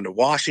travel down to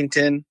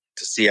Washington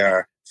to see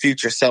our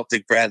future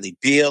Celtic Bradley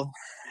Beal.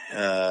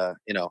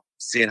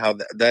 Seeing how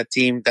that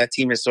team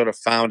has sort of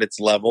found its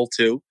level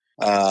too.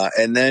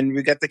 And then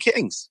we got the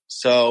Kings.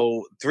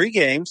 So 3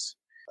 games,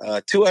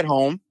 2 at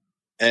home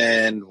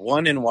and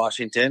 1 in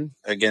Washington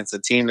against a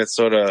team that's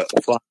sort of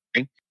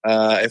flying.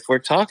 If we're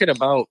talking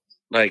about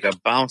like a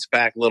bounce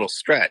back little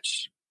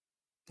stretch.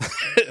 I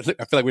feel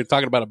like we're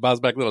talking about a bounce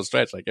back little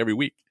stretch like every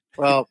week.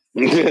 Well,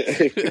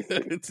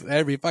 it's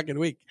every fucking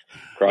week.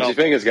 Cross your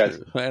fingers, guys.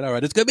 All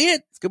right. It's gonna be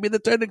it. It's gonna be the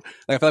turn.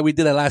 I feel like we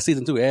did that last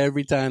season too.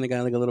 Every time they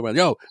got like a little bit.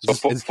 Yo, is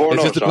this going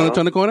to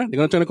turn the corner? They're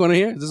going to turn the corner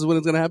here. Is this when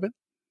it's going to happen?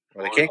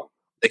 Well,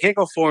 they can't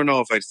go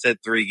 4-0 if I said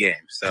 3 games.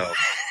 So,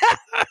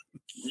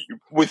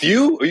 with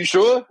you, are you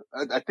sure?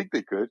 I think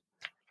they could.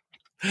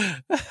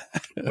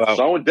 Well,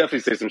 Sean would definitely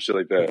say some shit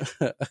like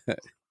that.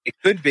 It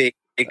could be.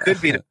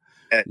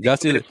 Y'all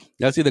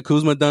see the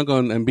Kuzma dunk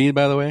on Embiid,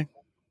 by the way?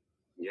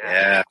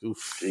 Yeah.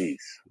 Oof. Jeez.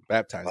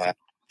 Baptized. Wow.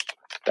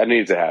 That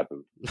needs to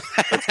happen.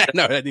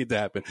 No, that needs to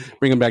happen.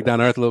 Bring him back down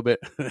to earth a little bit.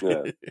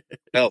 Yeah.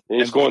 No, He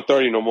ain't scoring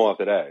 30 no more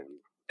after that.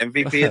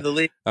 MVP of the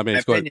league. I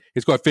mean,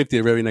 he scored 50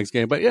 the very next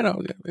game, but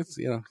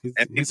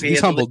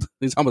he's humbled.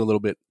 He's humbled a little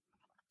bit.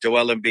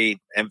 Joel Embiid,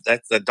 and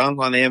that's the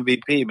dunk on the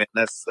MVP, man.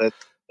 That's I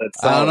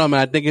don't know,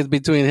 man. I think it's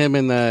between him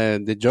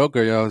and the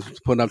Joker.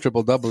 Putting up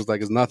triple doubles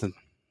like it's nothing.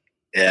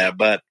 Yeah,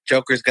 but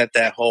Joker's got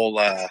that whole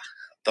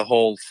the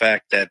whole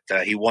fact that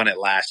he won it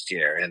last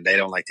year, and they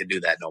don't like to do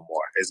that no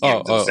more.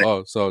 So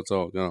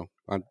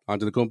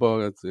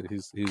Antetokounmpo,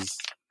 he's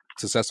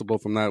susceptible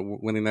from not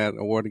winning that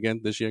award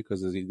again this year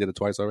because he did it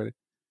twice already.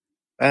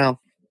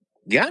 Well,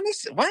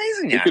 Giannis, why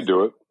isn't He could Giannis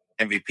do it.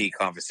 MVP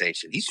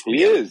conversation? He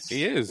is.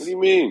 What do you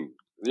mean?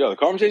 The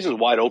conversation is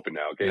wide open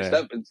now. Okay,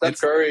 Yeah.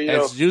 Steph Curry.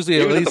 It's usually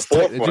at least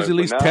 10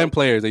 now,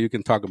 players that you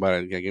can talk about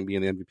and can be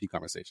in the MVP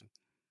conversation.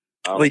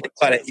 Well, think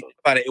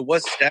about it. It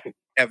was Steph and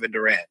Kevin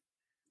Durant.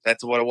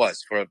 That's what it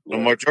was for the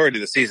majority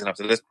of the season up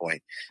to this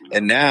point.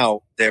 And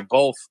now they're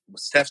both.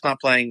 Steph's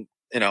not playing,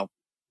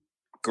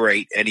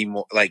 great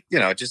anymore. Like,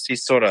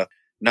 he's sort of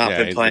not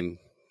been playing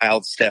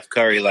wild Steph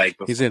Curry like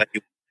before.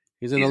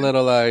 He's in a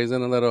little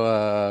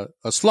a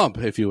slump,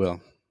 if you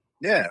will.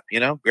 Yeah,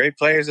 great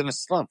players in a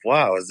slump.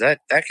 Wow, that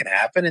can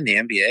happen in the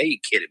NBA? Are you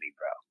kidding me,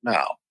 bro?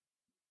 No.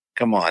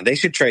 Come on. They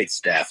should trade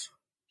Steph.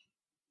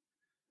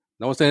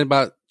 No one's saying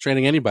about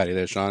trading anybody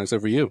there, Sean,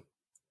 except for you.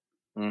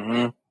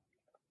 Mm-hmm.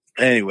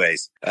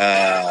 Anyways,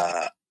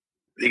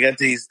 you got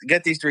these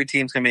 3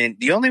 teams coming in.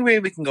 The only way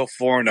we can go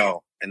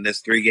 4-0 in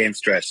this 3-game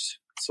stretch,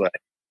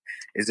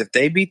 is if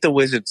they beat the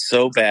Wizards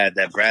so bad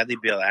that Bradley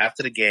Beal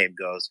after the game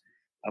goes,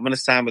 I'm going to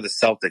sign with the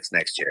Celtics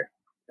next year.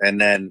 And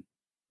then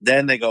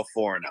they go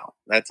 4-0.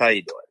 That's how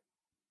you do it.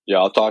 Yeah,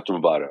 I'll talk to him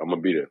about it. I'm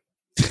going to be there.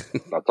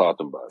 I'll talk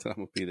to him about it. I'm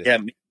gonna be there. Yeah,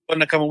 I'm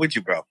not coming with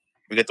you, bro.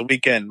 We get the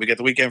weekend. We get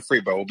the weekend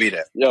free, bro. We'll be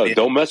there. Yo,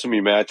 don't mess with me,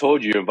 man. I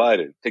told you you're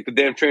invited. Take the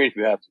damn train if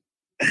you have to.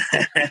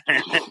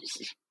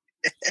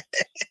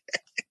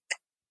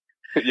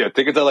 Yeah,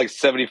 tickets are like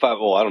 $75.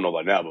 Oh, I don't know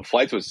about now, but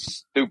flights was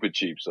stupid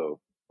cheap, so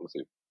we'll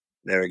see.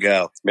 There we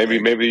go.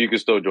 Maybe you can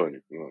still join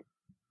you. You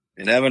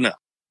never know.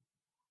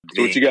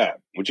 So what you got?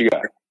 3-0.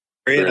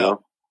 3-0.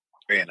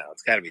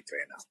 It's got to be 3-0.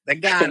 They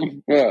got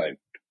him. Right.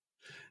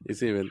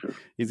 He's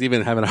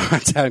even having a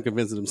hard time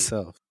convincing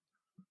himself.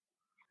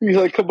 He's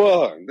like, come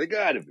on, they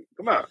got to be.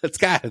 Come on, It's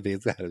gotta be.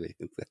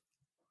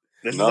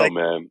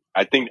 Man.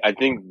 I think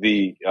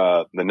the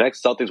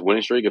next Celtics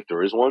winning streak, if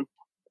there is one,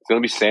 it's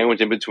gonna be sandwiched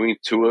in between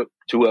two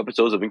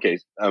episodes of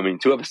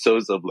two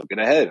episodes of Looking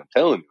Ahead. I'm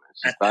telling you,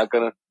 it's just not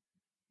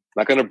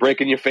gonna break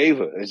in your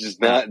favor. It's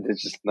just not.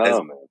 It's just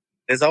no, man.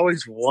 There's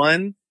always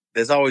one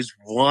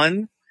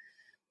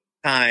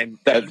time.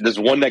 There's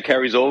one that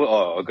carries over.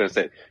 Oh, I was gonna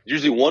say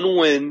usually one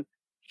win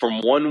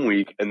from 1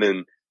 week, and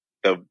then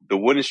the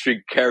winning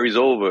streak carries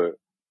over,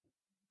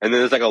 and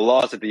then there's like a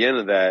loss at the end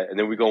of that, and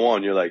then we go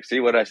on. You're like, see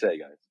what I say,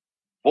 guys?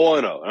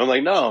 4-0. And I'm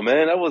like, no,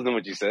 man, that wasn't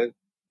what you said.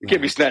 You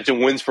can't be snatching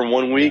wins from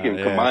 1 week and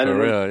combining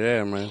them. Real,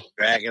 yeah, man.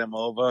 Dragging them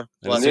over.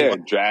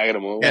 Dragging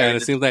them over. Yeah, and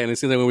it seems like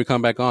when we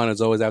come back on,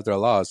 it's always after a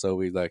loss. So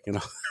we like,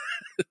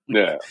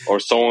 Yeah, or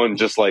someone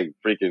just like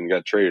freaking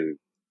got traded.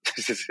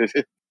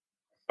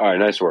 All right,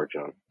 nice work,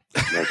 John.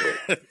 Nice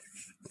work.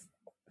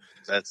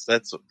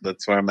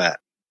 That's where I'm at.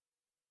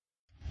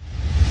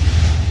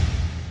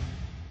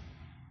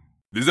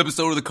 This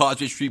episode of the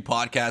Causeway Street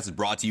Podcast is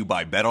brought to you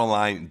by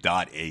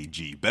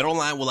BetOnline.ag.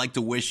 BetOnline would like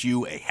to wish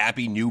you a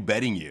happy new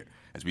betting year.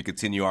 As we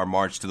continue our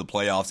march to the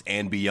playoffs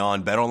and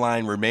beyond,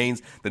 BetOnline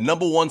remains the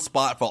number one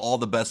spot for all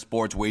the best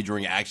sports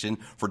wagering action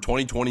for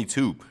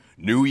 2022.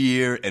 New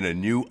year and a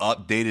new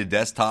updated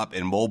desktop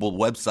and mobile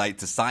website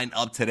to sign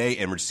up today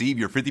and receive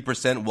your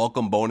 50%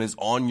 welcome bonus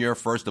on your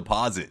first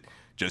deposit.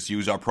 Just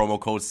use our promo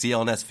code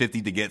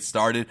CLNS50 to get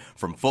started.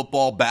 From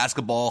football,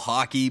 basketball,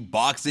 hockey,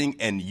 boxing,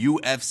 and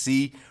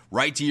UFC,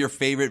 right to your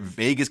favorite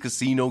Vegas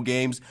casino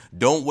games.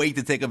 Don't wait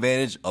to take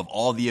advantage of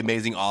all the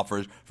amazing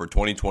offers for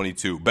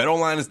 2022.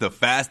 BetOnline is the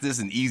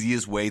fastest and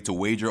easiest way to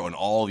wager on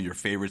all of your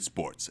favorite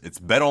sports. It's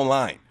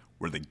BetOnline,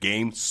 where the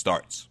game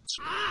starts.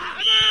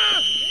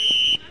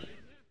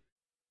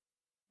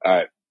 All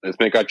right, let's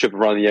make our trip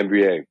around the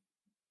NBA.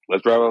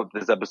 Let's wrap up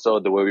this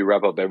episode the way we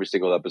wrap up every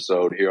single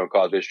episode here on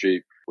Causeway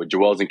Street with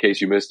Joel's In Case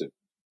You Missed It.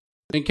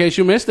 In case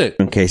you missed it.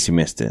 In case you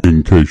missed it.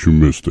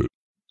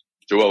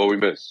 Joel, what we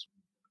miss?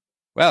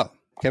 Well,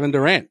 Kevin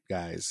Durant,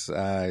 guys,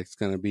 it's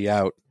going to be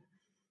out,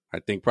 I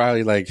think,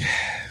 probably like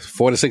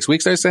 4 to 6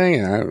 weeks, they're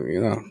saying.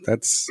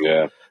 That's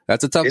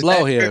a tough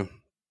blow here.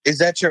 Is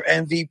that your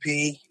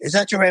MVP?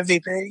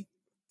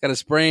 Got a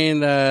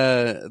sprained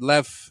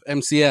left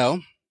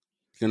MCL,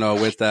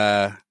 with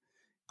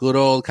good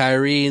old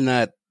Kyrie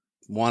not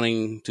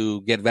wanting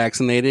to get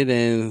vaccinated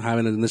and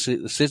having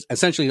to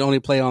essentially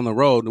only play on the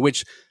road,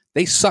 which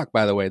they suck,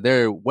 by the way.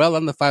 They're well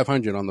under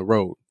 500 on the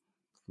road.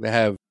 They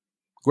have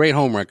great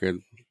home record,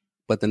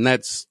 but the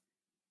Nets,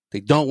 they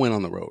don't win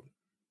on the road.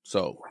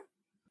 So,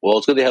 well,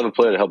 it's good they have a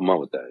player to help them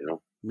out with that,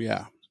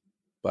 Yeah,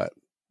 but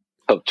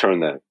help turn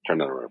that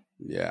around.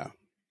 Yeah,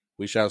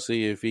 we shall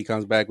see if he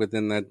comes back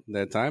within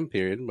that time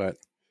period, but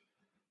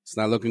it's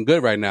not looking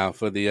good right now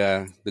for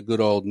the good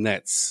old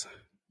Nets.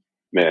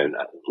 Man,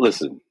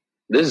 listen,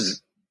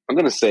 I'm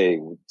going to say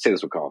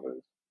this with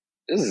confidence.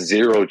 There's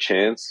zero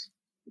chance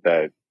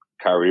that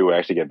Kyrie will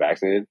actually get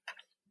vaccinated.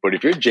 But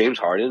if you're James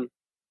Harden,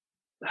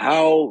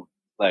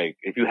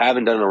 if you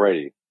haven't done it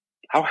already,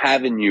 how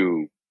haven't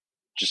you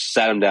just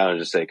sat him down and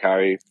just say,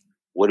 Kyrie,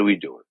 what are we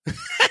doing?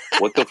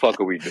 What the fuck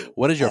are we doing?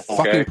 What is your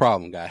fucking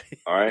problem, guy?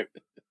 All right.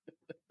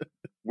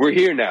 We're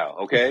here now,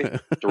 okay?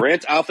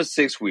 Durant's out for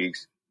 6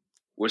 weeks.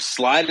 We're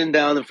sliding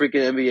down the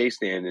freaking NBA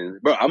standings.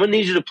 Bro, I'm going to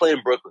need you to play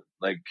in Brooklyn.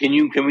 Like,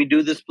 can we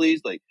do this, please?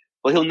 Like,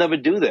 but he'll never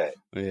do that.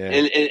 Yeah.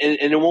 And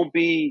it won't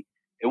be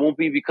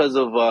because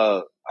of,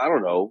 I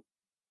don't know.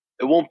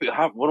 It won't be,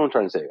 what am I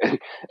trying to say?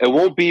 It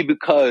won't be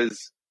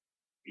because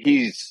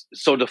he's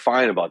so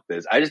defiant about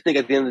this. I just think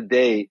at the end of the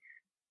day,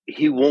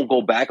 he won't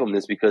go back on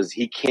this because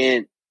he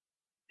can't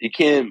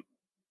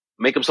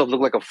make himself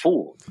look like a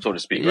fool, so to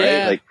speak,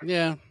 right? Like,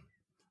 yeah.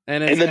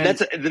 And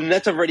the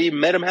Nets already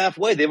met him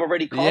halfway. They've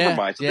already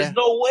compromised. So there's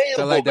no way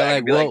he'll go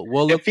back.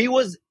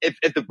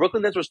 If the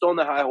Brooklyn Nets were still on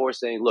the high horse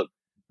saying, look,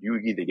 you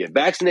either get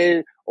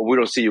vaccinated or we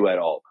don't see you at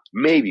all.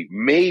 Maybe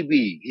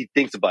he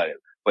thinks about it.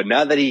 But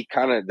now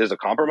that there's a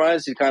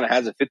compromise, he kind of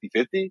has a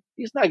 50-50,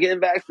 he's not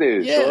getting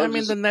vaccinated. Yeah, so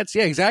the Nets,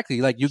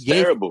 exactly. Like you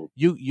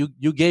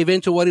gave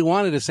into what he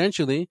wanted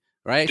essentially,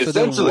 right? So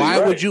then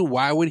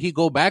why would he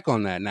go back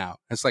on that now?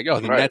 It's like,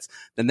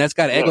 the Nets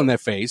got egg on their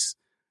face,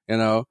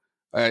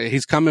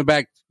 he's coming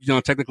back,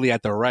 technically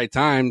at the right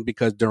time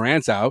because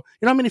Durant's out.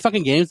 You know how many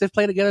fucking games they've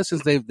played together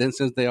since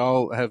they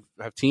all have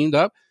teamed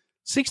up?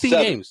 16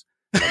 games.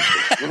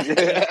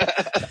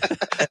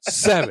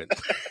 7.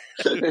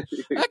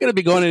 Not gonna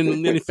be going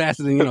in any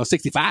faster than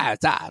 65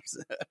 tops.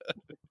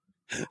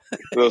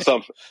 little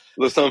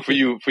something for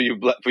you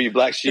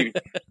black sheep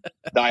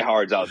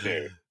diehards out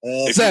there.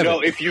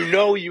 If you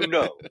know, you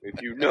know.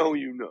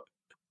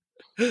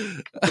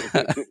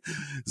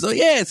 So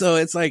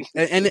it's like,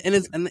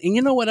 and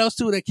you know what else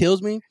too that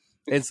kills me?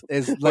 It's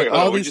like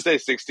all these. Did you say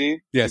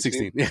 16? Yeah,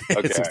 16. Yeah,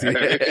 okay. 16.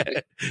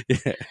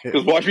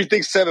 Because watch me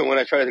think 7 when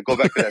I try to go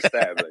back to that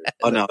stat. Like,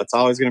 oh no, it's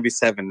always going to be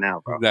 7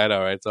 now, bro. I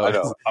know, right? I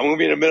know. I'm going to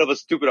be in the middle of a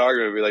stupid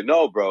argument and be like,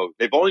 no, bro,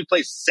 they've only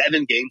played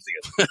 7 games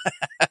together.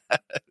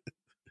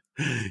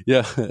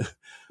 Yeah.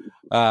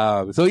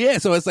 So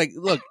it's like,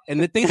 look,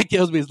 and the thing that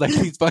kills me is like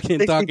these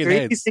fucking talking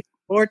heads.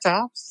 64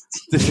 tops.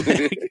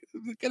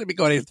 It's gonna be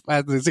going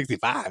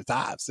 65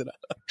 tops.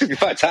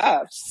 65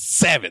 tops.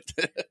 7.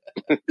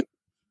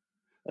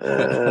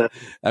 I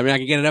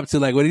can get it up to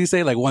like, what did you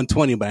say? Like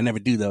 120, but I never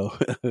do though.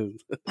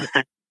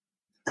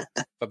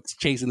 I'm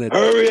chasing it.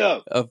 Hurry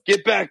up!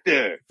 Get back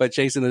there! But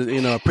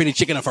chasing a pretty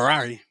chick in a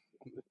Ferrari.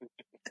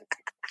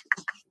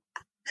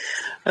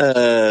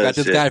 Got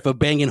this guy for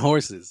banging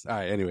horses. All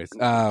right, anyways.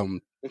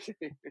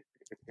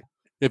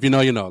 If you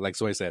know, you know, like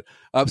Soy said.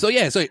 So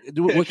yeah, so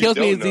what kills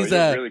me is these.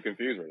 You're really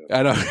confused right now.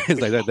 I know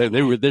it's like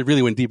they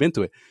really went deep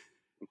into it.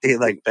 They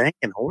like banging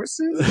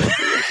horses.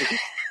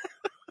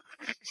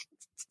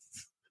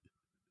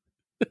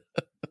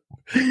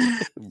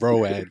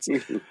 Bro ads.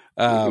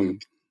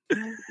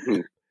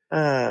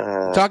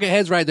 Talking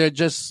heads, right?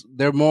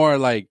 They're more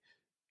like,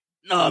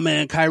 no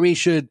man, Kyrie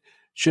should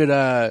take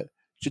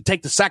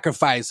the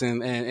sacrifice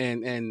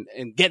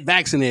and get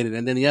vaccinated.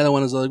 And then the other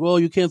one is like, well,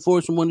 you can't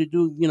force someone to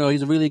do, you know,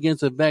 he's really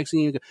against a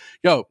vaccine.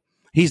 Yo,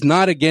 he's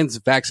not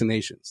against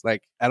vaccinations.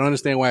 Like, I don't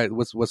understand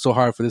what's so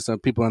hard for this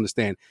people to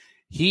understand.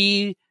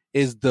 He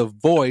is the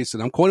voice,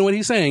 and I'm quoting what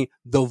he's saying,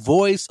 the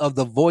voice of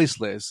the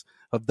voiceless,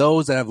 of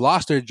those that have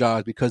lost their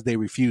jobs because they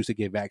refuse to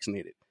get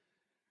vaccinated.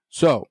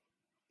 So,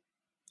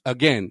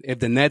 again, if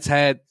the Nets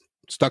had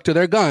stuck to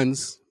their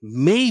guns,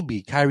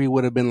 maybe Kyrie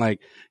would have been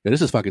like,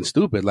 this is fucking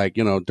stupid. Like,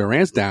 you know,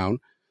 Durant's down.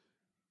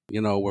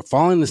 You know, we're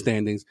falling in the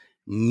standings.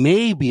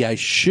 Maybe I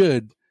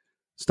should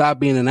stop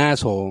being an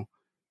asshole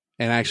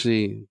and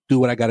actually do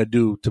what I got to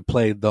do to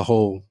play the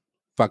whole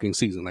fucking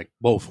season, like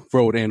both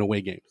road and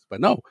away games.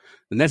 But no,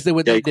 the Nets did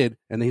what they did,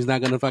 and he's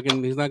not gonna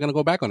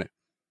go back on it.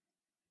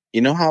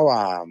 You know how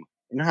I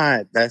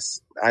know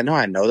that's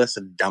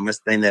the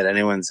dumbest thing that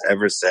anyone's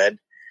ever said.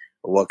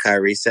 What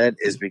Kyrie said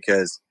is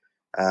because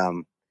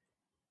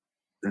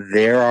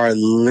there are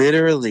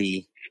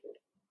literally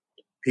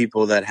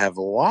people that have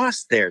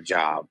lost their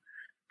job,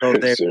 so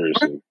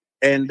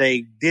and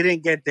they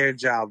didn't get their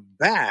job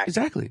back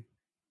exactly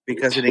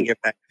because they didn't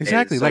get back.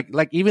 Exactly, so,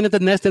 like even if the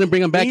Nets didn't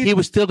bring him back, he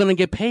was still going to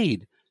get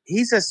paid.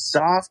 He's as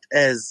soft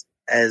as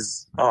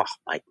oh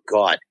my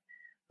god.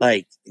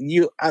 Like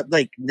you,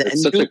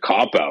 it's such a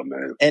cop out,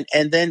 man.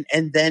 And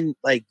then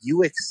like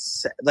you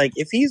accept, like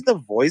if he's the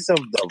voice of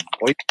the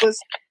voiceless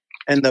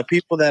and the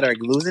people that are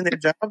losing their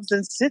jobs,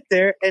 then sit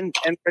there and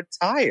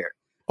retire,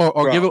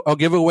 or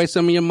give away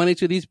some of your money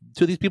to these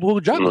people who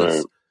are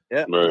jobless.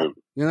 Yeah, you know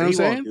what I'm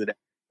saying?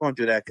 Won't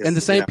do that. And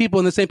the same people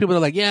are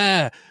like,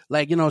 yeah,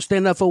 like, you know,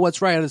 stand up for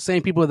what's right. Are the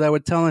same people that were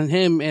telling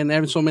him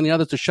and so many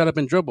others to shut up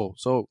and dribble.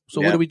 So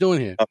what are we doing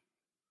here?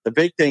 The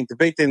big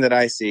thing that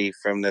I see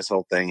from this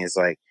whole thing is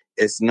like,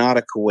 it's not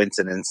a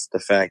coincidence, the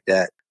fact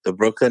that the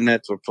Brooklyn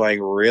Nets were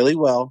playing really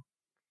well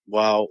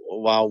while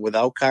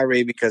without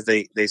Kyrie, because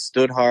they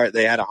stood hard,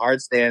 they had a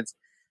hard stance,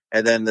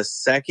 and then the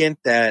second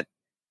that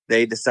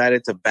they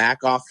decided to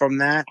back off from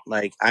that,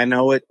 like I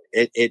know it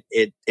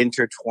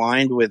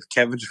intertwined with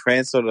Kevin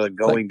Durant sort of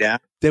going down.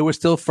 They were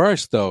still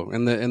first though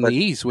in the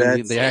East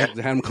when they had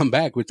him come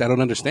back, which I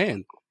don't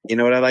understand. You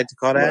know what I like to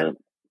call that?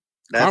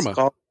 That's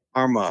called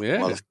karma.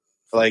 Yeah.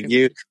 Like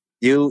you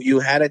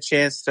had a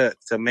chance to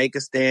make a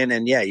stand,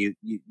 and yeah, you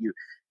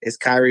is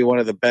Kyrie one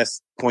of the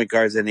best point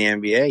guards in the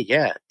NBA?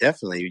 Yeah,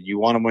 definitely. You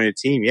want him on your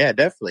team? Yeah,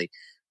 definitely.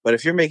 But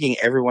if you're making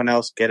everyone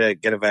else get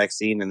a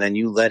vaccine and then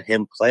you let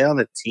him play on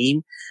the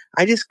team,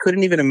 I just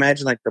couldn't even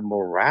imagine like the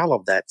morale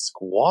of that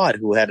squad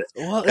who had.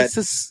 Well,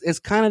 it's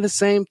kind of the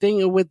same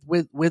thing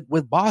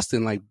with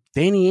Boston. Like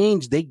Danny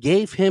Ainge, they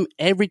gave him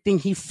everything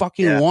he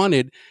fucking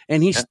wanted,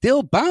 and he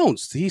still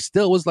bounced. He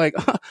still was like,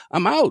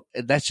 "I'm out."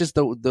 That's just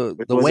the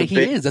way he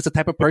is. That's the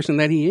type of person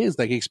that he is.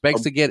 Like he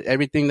expects to get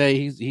everything that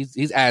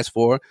he's asked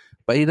for,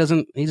 but he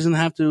doesn't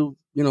have to,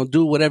 you know,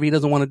 do whatever he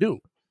doesn't want to do.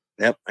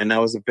 Yep, and that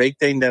was a big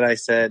thing that I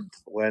said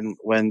when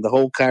the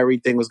whole Kyrie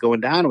thing was going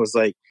down. It was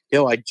like,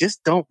 yo, I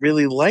just don't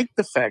really like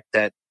the fact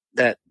that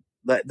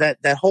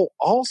whole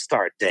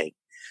All-Star thing.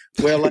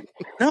 Where like,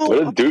 no,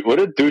 what a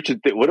Ducha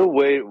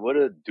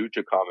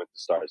comment to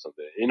start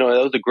something. You know,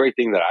 that was a great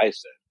thing that I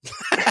said.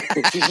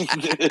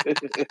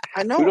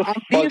 I know.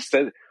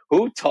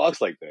 Who talks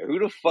like that? Who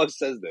the fuck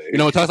says that? You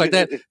know who talks like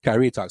that?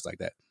 Kyrie talks like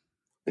that.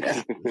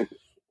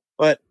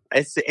 But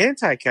it's the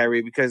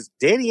anti-Kyrie because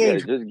Danny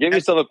Ainge. Just give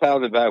yourself a pat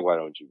on the back, why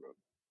don't you, bro?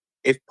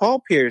 If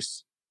Paul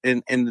Pierce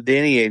in the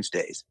Danny Ainge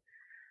days,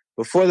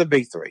 before the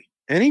Big Three,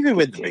 and even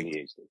with the Big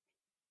Three,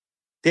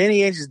 Danny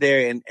Ainge is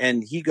there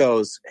and he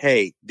goes,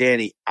 "Hey,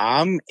 Danny,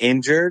 I'm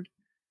injured,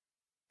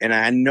 and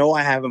I know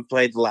I haven't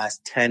played the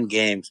last 10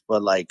 games,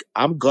 but like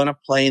I'm gonna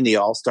play in the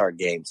All-Star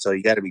game, so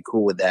you got to be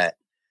cool with that,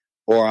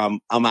 or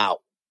I'm out."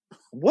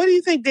 What do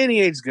you think Danny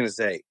Ainge is gonna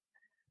say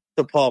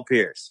to Paul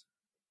Pierce?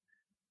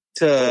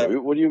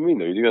 What do you mean,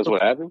 though? You think that's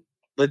what happened?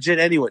 Legit,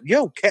 anyone.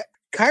 Yo,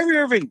 Kyrie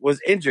Irving was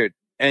injured,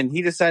 and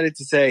he decided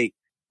to say,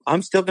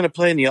 I'm still going to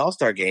play in the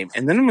All-Star game,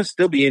 and then I'm going to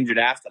still be injured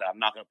after that. I'm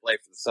not going to play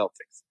for the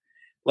Celtics.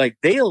 Like,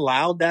 they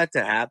allowed that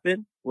to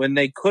happen when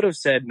they could have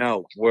said,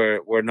 no,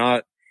 we're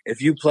not.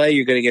 If you play,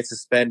 you're going to get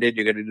suspended.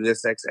 You're going to do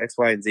this, X,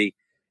 Y, and Z.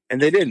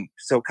 And they didn't.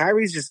 So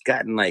Kyrie's just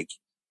gotten, like,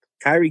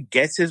 Kyrie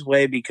gets his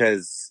way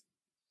because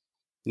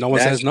no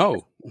one says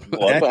no.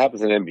 Well, that's what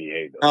happens in the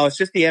NBA, though. No, it's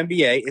just the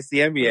NBA. It's the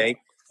NBA. Yeah.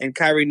 And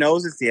Kyrie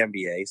knows it's the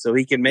NBA, so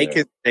he can make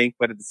his think,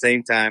 but at the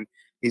same time,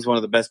 he's one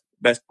of the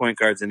best point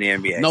guards in the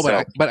NBA. No,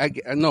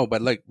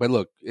 but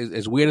look,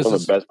 as weird as one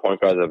of the best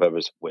point guards I've ever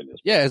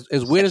witnessed. Yeah,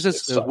 as weird as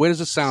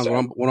this sounds,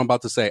 what I'm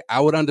about to say, I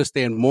would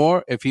understand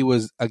more if he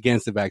was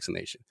against the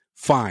vaccination.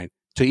 fine.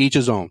 To each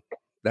his own.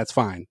 That's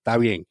fine. Está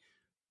bien.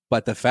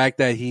 But the fact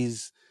that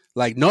he's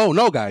like,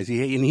 no, guys,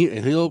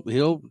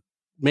 he'll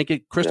make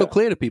it crystal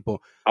clear to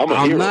people.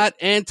 I'm not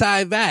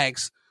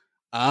anti-vax.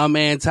 I'm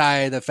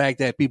anti the fact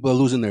that people are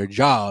losing their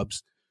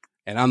jobs,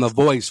 and I'm the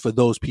voice for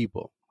those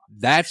people.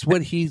 That's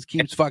what he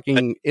keeps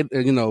fucking,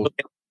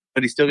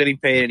 But he's still getting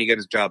paid, and he got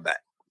his job back.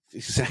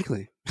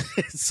 Exactly.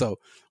 So,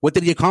 what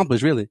did he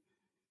accomplish, really?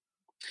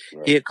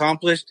 He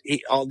accomplished.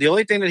 The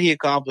only thing that he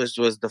accomplished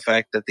was the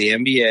fact that the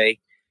NBA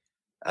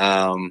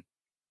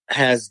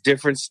has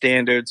different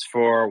standards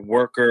for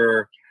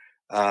worker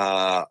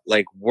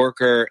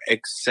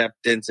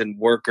acceptance and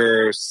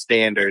worker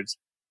standards.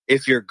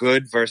 If you're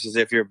good versus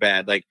if you're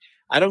bad. Like,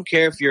 I don't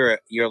care if you're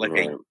like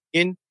a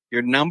union,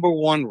 your number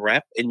one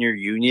rep in your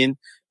union,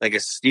 like a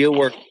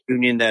steelwork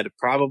union that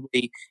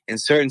probably in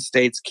certain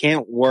states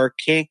can't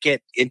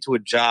get into a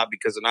job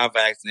because they're not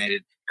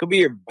vaccinated, could be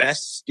your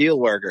best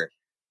steelworker.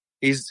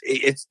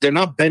 They're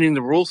not bending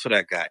the rules for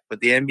that guy, but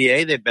the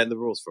NBA, they bend the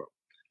rules for him.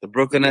 The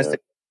Brooklyn Nets, they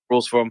bend the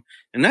rules for him,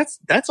 and that's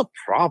a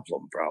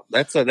problem, bro.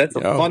 That's a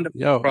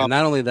fundamental problem. And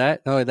not only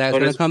that, it's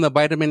going to come to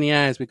bite him in the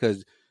ass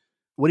because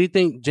what do you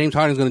think James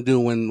Harden's going to do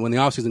when the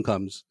offseason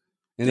comes?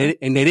 And they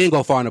didn't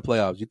go far in the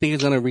playoffs. You think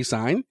he's going to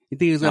resign? You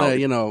think he's going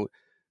to,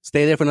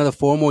 stay there for another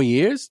 4 more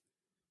years?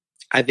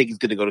 I think he's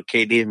going to go to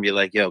KD and be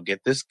like, yo,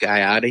 get this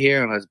guy out of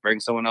here and let's bring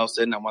someone else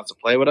in that wants to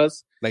play with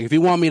us. Like, if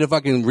you want me to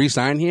fucking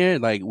resign here,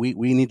 like, we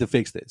need to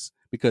fix this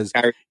because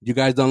you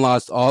guys done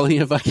lost all of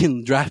your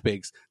fucking draft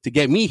picks to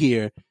get me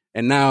here.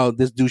 And now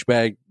this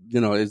douchebag,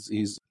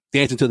 he's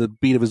dancing to the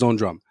beat of his own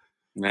drum.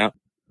 Yeah.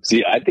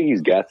 See, I think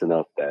he's gassed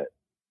enough that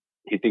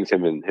he thinks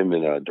him and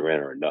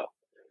Durant are enough.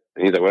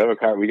 And he's like,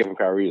 whatever we get from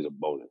Kyrie is a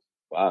bonus.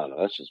 Well, I don't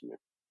know. That's just me.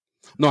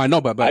 No, I know,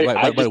 but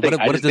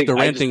what is this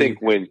Durant thing?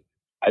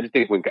 I just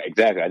think when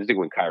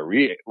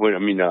Kyrie, when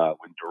Durant's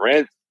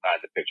not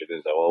in the picture, then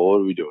it's like, well,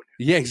 what are we doing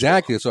here? Yeah,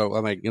 exactly. So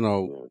I'm like,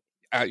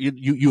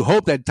 you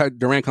hope that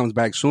Durant comes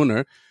back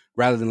sooner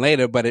rather than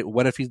later. But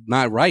what if he's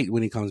not right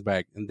when he comes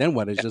back? And then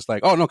what? It's just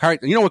like, oh no, Kyrie.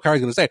 You know what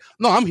Kyrie's going to say?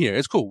 No, I'm here.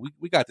 It's cool.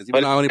 We got this.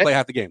 Even though I only play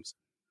half the games.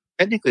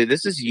 Technically,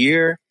 this is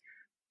year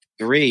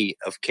 3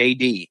 of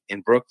KD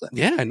in Brooklyn.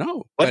 Yeah, I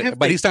know.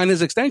 But he signed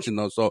his extension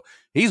though, so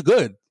he's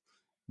good.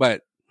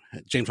 But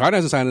James Harden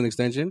hasn't signed an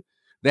extension.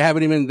 They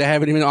haven't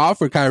even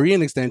offered Kyrie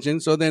an extension.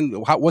 So then,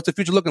 what's the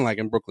future looking like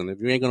in Brooklyn if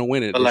you ain't going to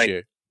win it this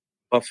year?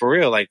 But for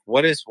real, like,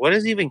 what is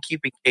even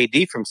keeping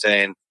KD from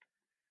saying,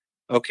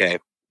 okay,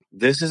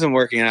 this isn't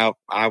working out.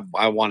 I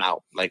want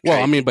out. Like,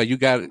 but you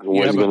got.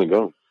 Where's he going to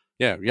go?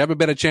 Yeah, you have a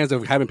better chance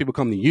of having people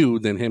come to you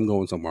than him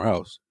going somewhere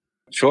else.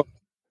 Sure.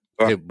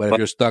 But if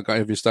you're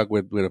stuck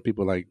with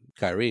people like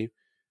Kyrie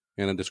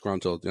and a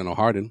disgruntled,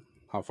 Harden,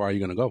 how far are you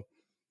going to go?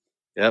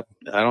 Yep,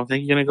 I don't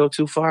think you're going to go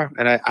too far,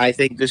 and I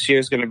think this year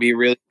is going to be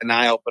really an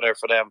eye opener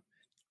for them.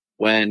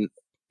 When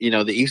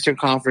the Eastern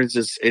Conference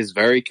is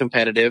very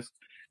competitive.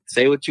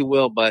 Say what you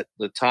will, but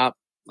the top.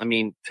 I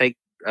mean, take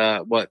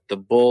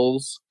the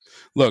Bulls.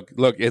 Look,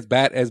 as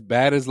bad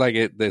as like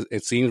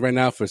it seems right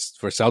now for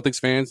Celtics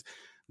fans,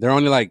 they're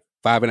only like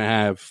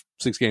 5.5,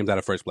 6 games out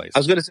of first place. I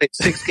was going to say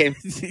 6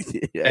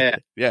 games.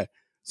 Yeah.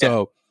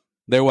 So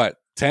they're what,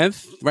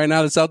 10th right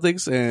now, the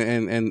Celtics,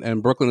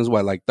 and Brooklyn is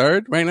what, like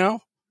 3rd right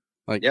now?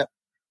 Like, yep.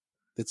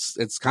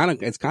 It's kind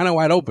of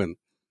wide open.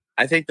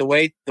 I think the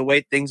way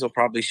things will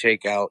probably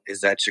shake out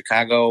is that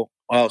Chicago's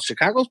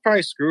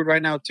probably screwed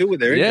right now too with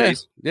their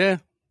injuries. Yeah.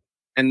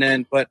 And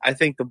then, but I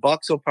think the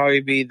Bucks will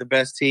probably be the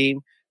best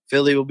team.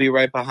 Philly will be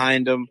right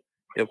behind them.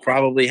 You'll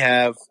probably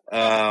have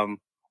some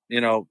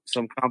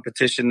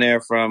competition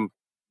there from,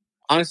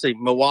 honestly,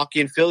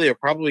 Milwaukee and Philly are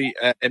probably,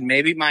 and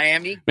maybe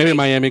Miami. Maybe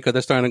Miami because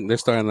they're starting to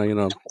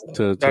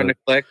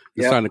click.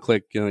 They're starting to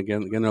click,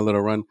 getting a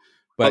little run.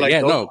 But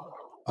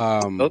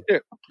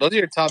those are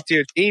your top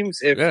tier teams.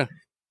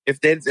 If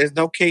there's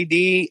no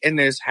KD and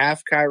there's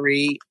half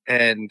Kyrie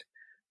and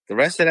the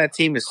rest of that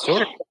team is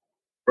sort of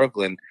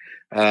Brooklyn,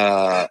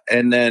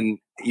 and then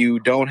you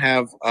don't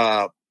have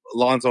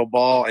Lonzo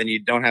Ball and you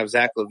don't have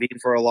Zach LaVine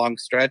for a long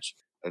stretch.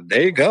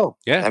 There you go.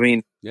 Yeah. I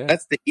mean,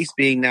 that's the East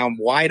being now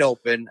wide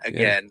open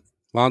again.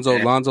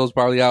 Yeah. Lonzo's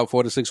probably out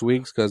 4 to 6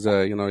 weeks because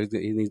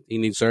he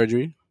needs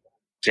surgery.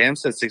 Jam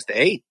said 6 to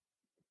 8.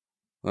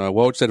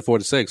 Woj said 4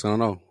 to 6. I don't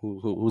know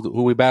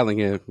who we battling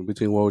here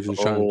between Woj and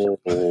Sean.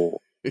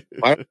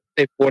 Why don't you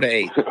say 4 to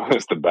 8?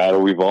 It's the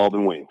battle we've all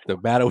been waiting for. The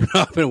battle we've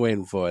all been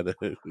waiting for.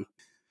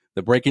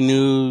 The breaking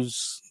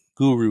news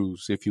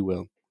gurus, if you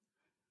will.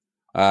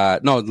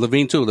 No,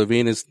 LaVine too.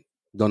 LaVine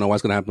don't know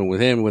what's going to happen with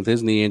him with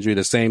his knee injury,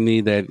 the same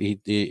knee that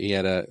he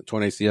had a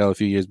torn ACL a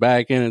few years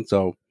back in, and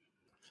so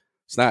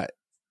it's not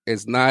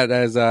as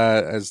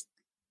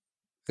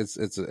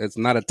it's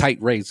not a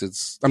tight race. It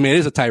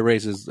is a tight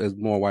race. It's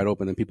more wide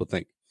open than people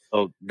think.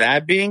 So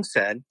that being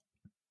said,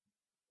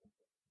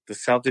 the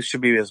Celtics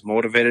should be as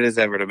motivated as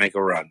ever to make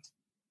a run.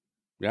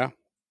 Yeah.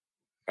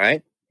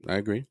 Right? I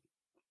agree.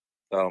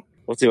 So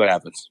we'll see what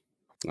happens.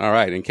 All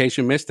right. In case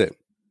you missed it,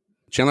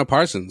 Chandler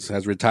Parsons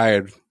has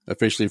retired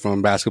officially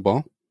from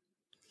basketball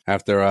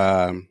after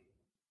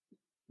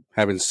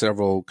having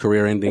several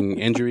career-ending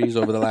injuries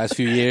over the last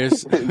few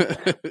years.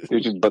 You're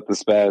just but the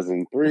spaz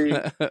in 3.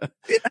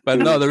 But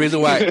no, the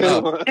reason why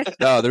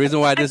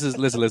this is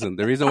listen.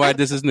 The reason why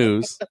this is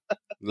news.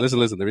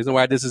 Listen. The reason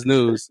why this is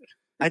news.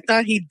 I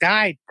thought he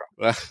died,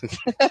 bro.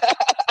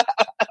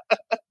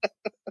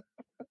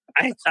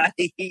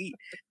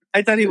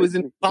 I thought he was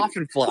in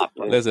coffin flop.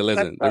 Bro.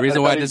 Listen. The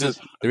reason why this is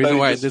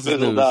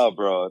news, out,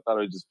 bro. I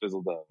thought it just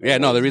fizzled out. Yeah,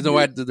 no. The reason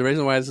why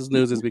this is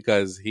news is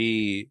because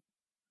he.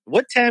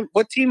 What team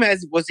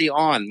was he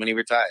on when he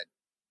retired?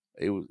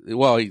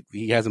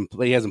 He hasn't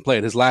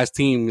played. His last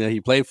team that he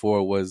played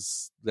for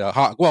was the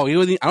Hawks. Well, I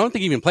don't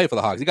think he even played for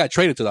the Hawks. He got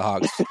traded to the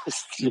Hawks,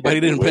 but he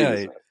didn't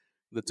play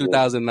the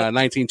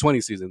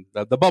 2019-20 season,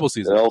 the bubble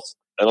season. It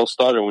all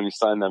started when he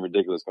signed that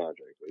ridiculous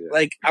contract. Yeah.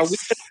 Like, are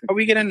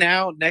we gonna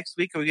now next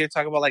week? Are we gonna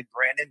talk about like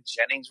Brandon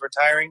Jennings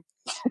retiring?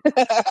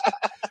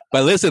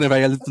 But listen,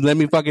 let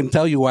me fucking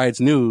tell you why it's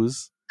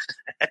news.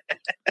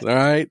 All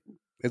right,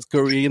 it's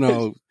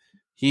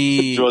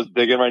he Joe's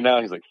digging right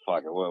now. He's like,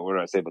 "Fuck it, what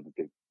did I say about the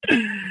thing?"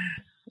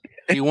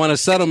 He won a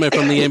settlement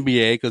from the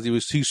NBA because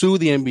he sued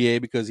the NBA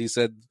because he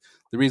said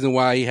the reason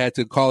why he had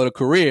to call it a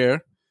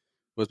career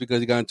was because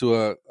he got into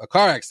a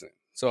car accident.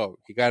 So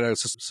he got a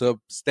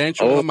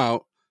substantial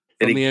amount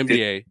from the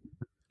NBA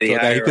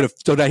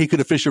so that he could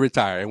officially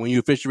retire. And when you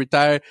officially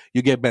retire,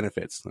 you get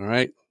benefits. All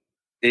right.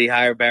 Did he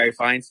hire Barry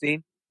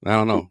Feinstein? I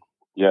don't know.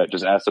 Yeah,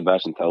 just ask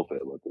Sebastian Telfair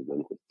about the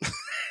benefits.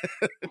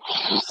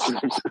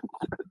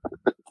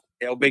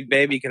 Yo, Big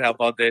Baby could help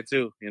out there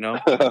too,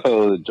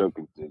 Oh, the joke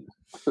continues.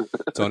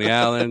 Tony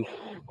Allen.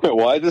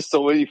 Why is there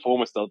so many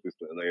former Celtics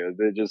players? Like,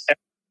 they're just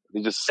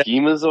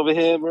schemers over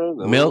here, bro.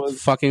 Milt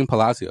fucking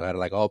Palacio out of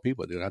like all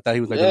people, dude. I thought he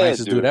was like the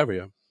nicest dude ever.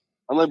 Yeah.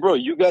 I'm like, bro,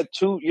 you had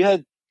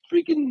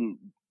freaking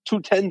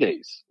 2 10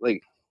 days.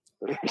 Like,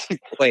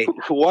 wait,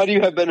 why do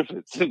you have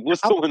benefits?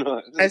 What's going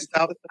on?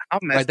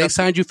 Like they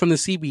signed you from the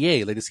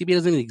CBA. Like the CBA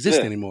doesn't even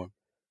exist anymore.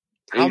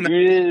 If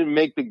you didn't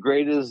make the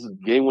greatest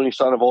game-winning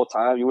shot of all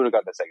time, you wouldn't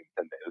have got that second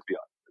 10 days. Let's be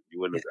honest. You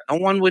wouldn't have.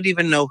 No one would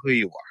even know who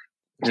you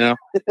are.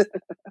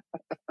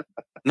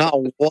 Not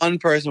one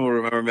person will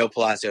remember Milt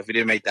Palacio if he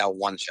didn't make that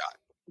one shot.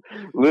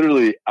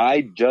 Literally,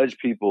 I judge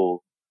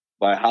people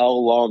by how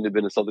long they've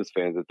been a Celtics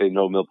fans if they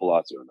know Milt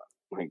Palacio or not.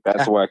 Like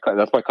that's my cutoff.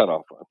 That's my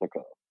cutoff.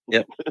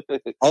 Yep.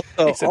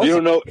 Also, you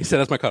don't know. He said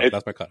that's my cutoff.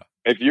 That's my cutoff.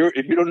 If you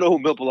don't know who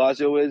Milt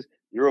Palacio is,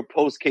 you're a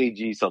post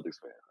KG Celtics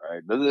fan. All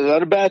right, that's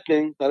not a bad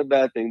thing. Not a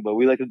bad thing, but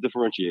we like to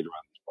differentiate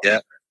around this. Yeah,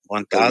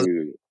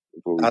 1,000.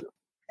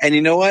 And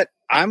you know what?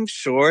 I'm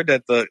sure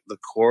that the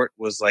court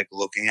was like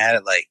looking at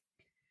it like,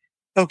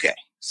 okay,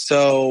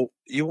 so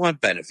you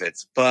want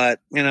benefits, but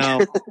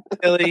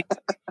really,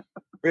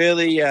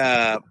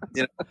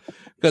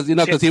 because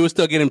he was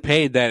still getting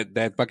paid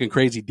that fucking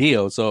crazy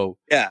deal. So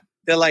yeah,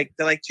 they're like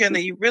Chandler,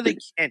 you really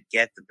can't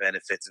get the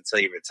benefits until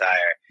you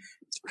retire.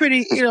 It's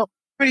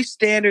pretty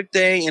standard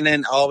thing, and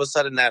then all of a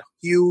sudden that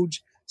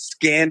huge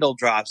scandal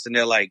drops, and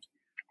they're like,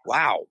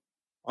 wow,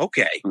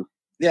 okay,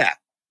 yeah.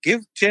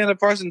 Give Chandler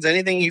Parsons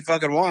anything he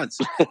fucking wants.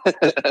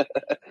 At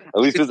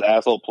least his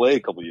asshole played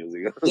a couple years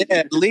ago. Yeah,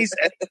 at least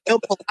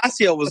Milt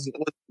Palacio was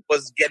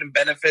getting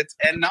benefits,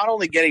 and not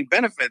only getting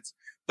benefits,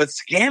 but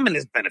scamming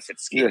his benefit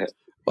schemes. Yeah.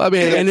 Well, I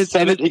mean,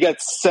 he got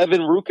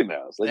 7 root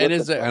canals. Like, I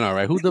know,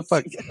 right? Who the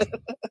fuck?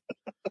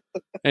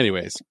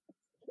 Anyways,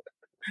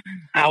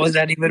 how is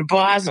that even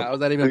possible? How is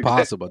that even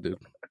possible, dude?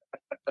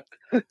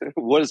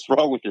 What is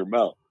wrong with your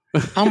mouth?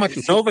 How much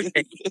Novocaine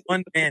can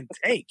one man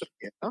take?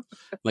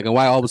 Like, and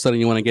why all of a sudden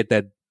you want to get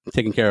that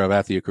taken care of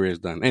after your career is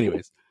done?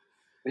 Anyways,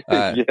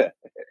 yeah,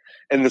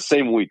 in the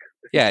same week.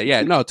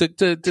 Yeah. No,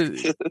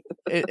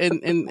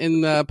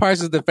 in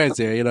Parsons' defense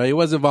here, he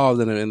was involved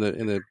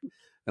in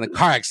a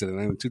car accident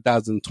in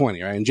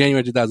 2020, right? In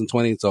January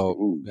 2020.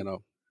 So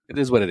it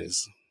is what it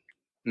is.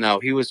 No,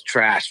 he was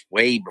trashed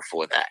way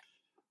before that.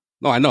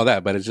 No, I know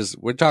that, but it's just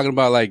we're talking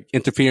about like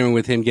interfering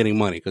with him getting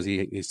money because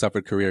he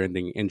suffered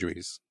career-ending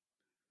injuries.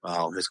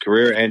 Well, his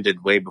career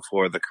ended way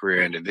before the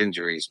career-ended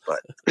injuries, but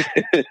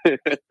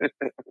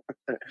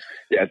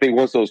yeah, I think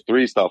once those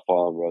 3 stopped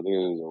falling, bro, I think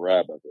it was a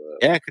wrap after that.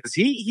 Yeah, because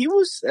he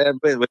was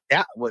with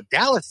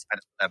Dallas had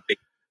a big.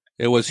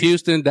 It was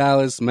Houston,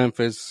 Dallas,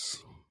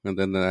 Memphis, and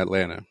then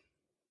Atlanta.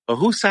 But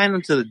who signed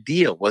him to the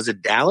deal? Was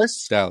it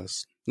Dallas?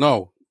 Dallas.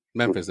 No,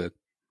 Memphis did.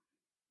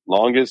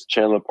 Longest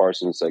Chandler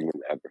Parsons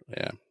segment ever.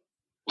 Yeah.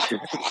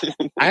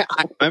 I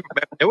remember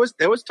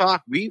there was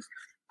talk.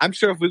 I'm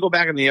sure if we go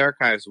back in the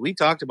archives, we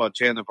talked about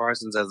Chandler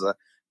Parsons as a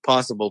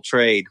possible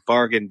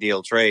bargain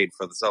deal trade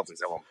for the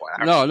Celtics at one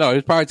point. No, it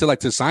was probably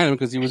to sign him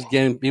because he was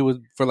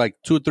for like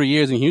 2 or 3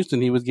 years in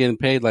Houston. He was getting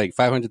paid like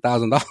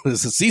 $500,000 a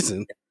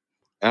season.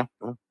 Yeah.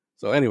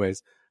 So,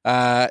 anyways,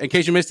 in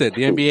case you missed it,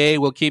 the NBA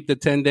will keep the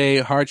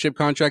 10-day hardship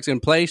contracts in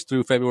place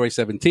through February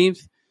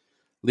 17th.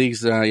 Leagues,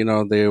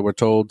 they were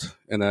told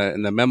in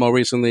the memo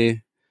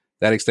recently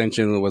that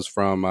extension was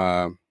from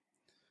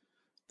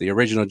the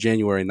original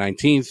January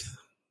 19th.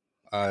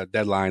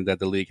 Deadline that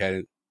the league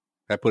had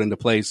put into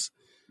place,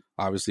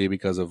 obviously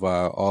because of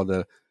all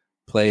the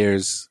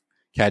players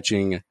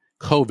catching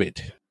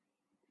COVID.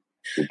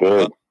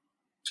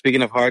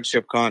 Speaking of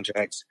hardship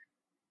contracts,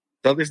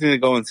 Celtics need to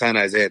go and sign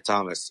Isaiah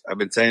Thomas. I've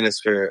been saying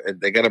this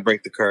they got to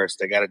break the curse.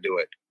 They got to do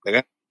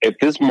it. If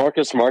this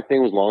Marcus Smart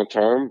thing was long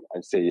term,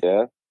 I'd say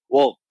yeah.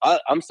 Well,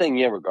 I'm saying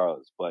yeah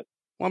regardless, but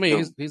well, I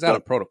mean, he's out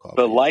of protocol.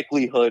 The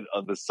likelihood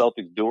of the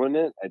Celtics doing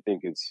it, I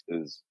think it's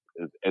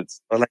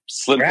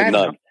slim to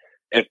none.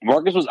 If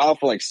Marcus was out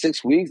for like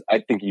 6 weeks, I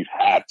think you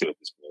have to at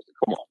this point.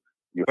 Come on,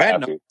 you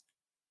have to.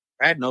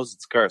 Brad knows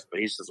it's cursed, but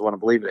he just doesn't want to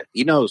believe it.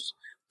 He knows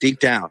deep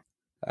down.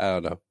 I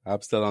don't know.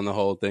 I'm still on the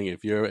whole thing.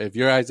 If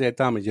you're Isaiah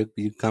Thomas,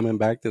 you coming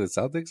back to the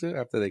Celtics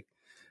after they?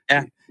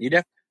 Yeah, you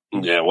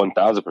definitely. Yeah,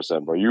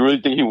 1,000%, bro. You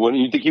really think he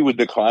wouldn't? You think he would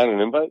decline an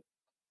invite?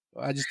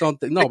 I just don't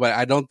think. No, but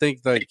I don't think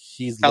like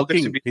he's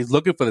looking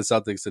for the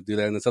Celtics to do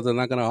that, and the Celtics are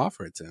not going to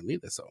offer it to him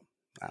either. So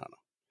I don't know.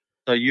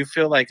 So you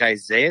feel like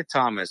Isaiah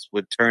Thomas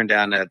would turn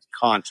down that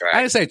contract?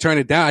 I didn't say turn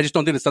it down. I just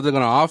don't think the Celtics are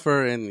going to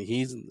offer, and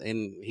he's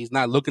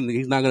not looking.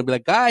 He's not going to be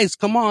like, guys,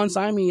 come on,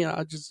 sign me.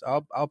 I'll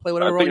play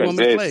whatever role you want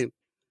me to play.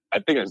 I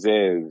think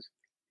Isaiah is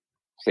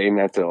saying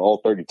that to all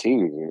 30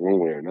 teams in one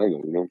way or another.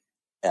 You know?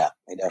 Yeah,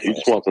 he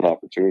just wants an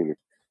opportunity.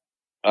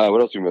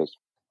 What else you missed?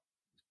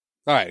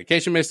 All right, in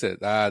case you missed it,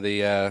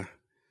 the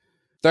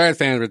third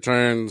fan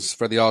returns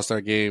for the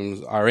All-Star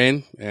games are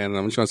in, and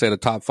I'm just going to say the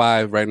top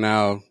 5 right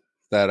now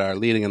that are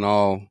leading in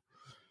all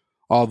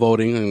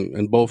voting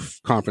in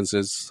both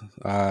conferences.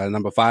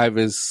 Number 5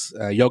 is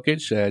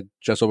Jokic at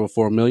just over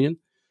 4 million.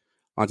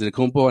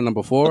 Antetokounmpo at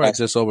number 4 at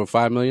just over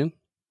 5 million.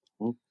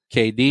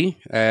 KD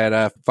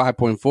at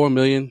 5.4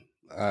 million.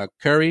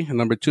 Curry at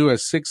number 2 at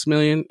 6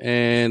 million,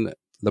 and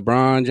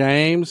LeBron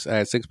James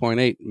at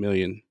 6.8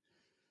 million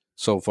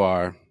so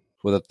far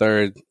with a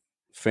third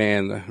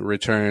fan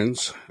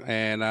returns.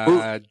 And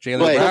Jaylen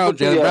Brown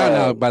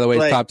now, by the way,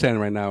 is top 10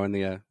 right now in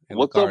the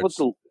what's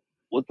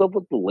the up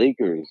with the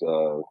Lakers?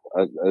 Are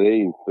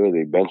they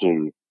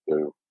benching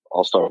their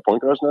all-star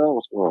point guards now?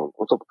 What's going on?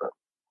 What's up with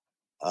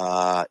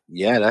that?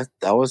 Yeah,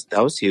 that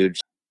was huge.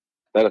 Is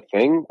that a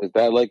thing? Is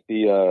that like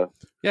the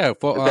yeah?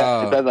 For,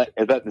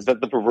 is that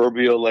the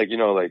proverbial like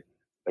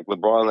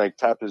LeBron like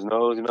tapped his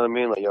nose? You know what I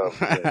mean? Like yo,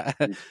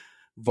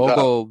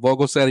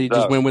 Vogel said he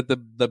just went with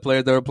the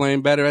players that were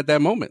playing better at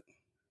that moment.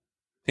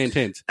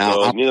 Hint.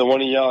 So neither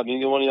one of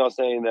y'all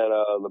saying that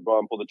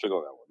LeBron pulled the trigger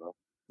on that one, no?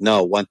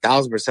 No,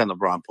 1,000%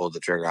 LeBron pulled the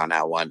trigger on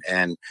that one.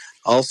 And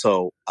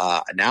also,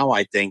 now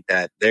I think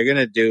that they're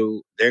going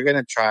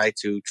to try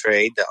to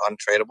trade the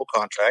untradeable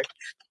contract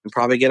and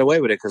probably get away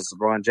with it because it's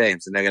LeBron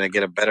James, and they're going to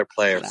get a better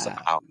player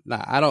somehow.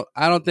 I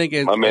don't think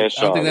it's, my man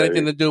Sean, I don't think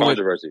anything to do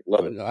controversy.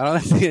 Love it. I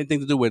don't think anything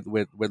to do with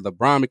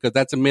LeBron, because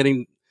that's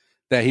admitting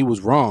that he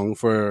was wrong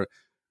for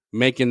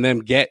making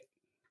them get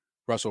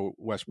Russell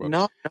Westbrook.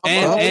 No,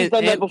 he's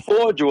done that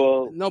before,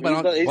 Joel. No, but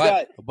on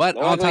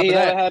top of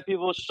that, had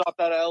people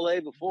shopped out of LA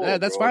before. Yeah,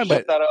 that's fine.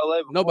 But out of LA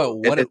before. No,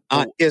 but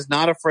he is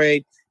not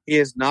afraid. He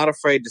is not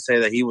afraid to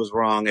say that he was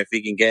wrong if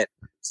he can get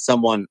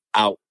someone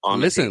out on.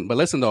 Listen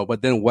though.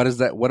 But then what is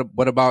that?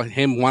 What about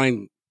him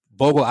wanting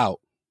Vogel out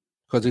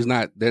because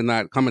they're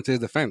not coming to his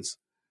defense?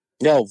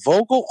 No,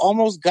 Vogel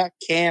almost got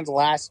canned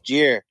last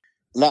year.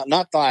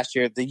 Not last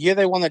year. The year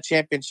they won the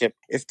championship.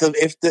 If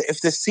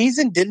the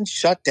season didn't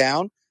shut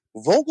down,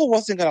 Vogel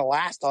wasn't going to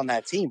last on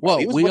that team. Well,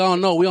 we all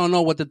know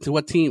what the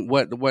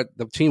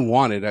team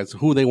wanted as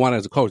who they wanted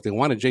as a coach. They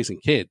wanted Jason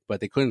Kidd, but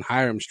they couldn't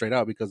hire him straight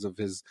out because of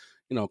his,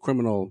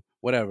 criminal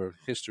whatever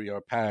history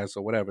or past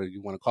or whatever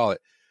you want to call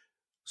it.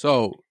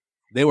 So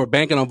they were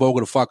banking on Vogel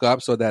to fuck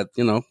up so that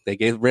they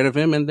get rid of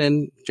him, and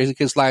then Jason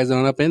Kidd slides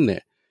on up in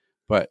there.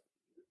 But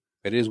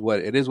it is what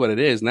it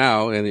is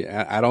now, and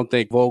I don't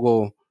think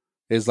Vogel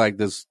is like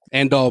this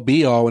end all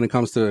be all when it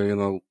comes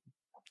to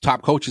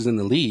top coaches in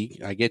the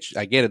league. I get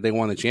it. They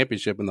won the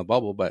championship in the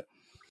bubble, but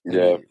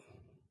yeah.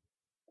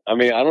 I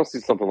mean, I don't see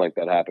something like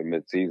that happen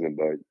mid-season,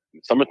 but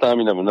summertime,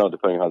 you never know,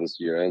 depending on how this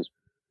year ends.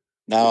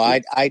 No,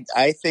 I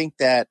think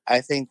that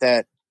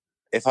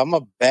if I'm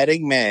a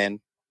betting man,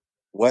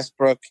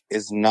 Westbrook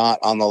is not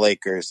on the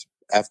Lakers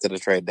after the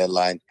trade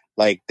deadline.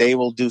 Like, they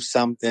will do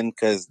something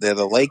because they're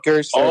the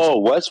Lakers. Oh,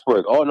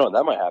 Westbrook. Oh no,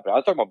 that might happen. I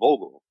was talking about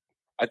Vogel.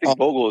 I think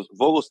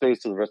Vogel stays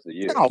till the rest of the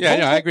year. No,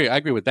 yeah, I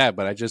agree with that.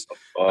 But I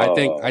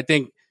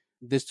think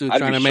this dude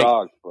trying to make.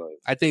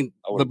 I think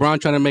LeBron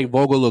trying to make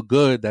Vogel look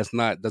good.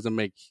 Doesn't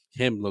make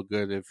him look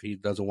good if he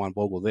doesn't want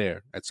Vogel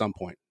there at some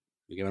point.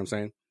 You get what I'm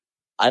saying?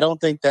 I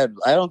don't think that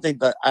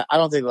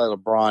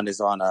LeBron is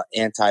on an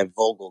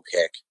anti-Vogel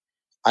kick.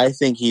 I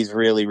think he's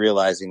really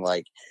realizing,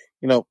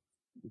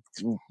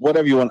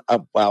 whatever you want.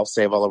 I'll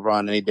say about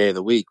LeBron any day of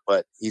the week,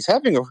 but he's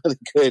having a really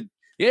good.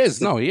 He is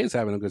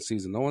having a good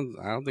season.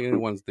 I don't think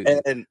anyone's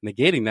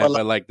negating that,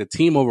 but the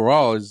team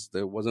overall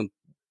wasn't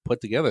put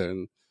together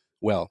and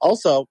well.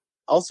 Also,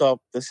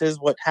 this is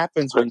what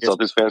happens when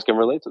Celtics fans can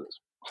relate to this.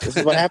 This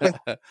is what happens.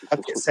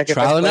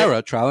 Trial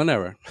and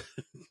error.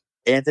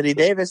 Anthony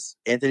Davis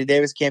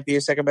can't be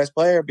your second best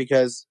player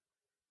because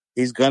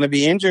he's going to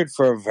be injured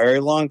for a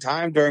very long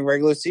time during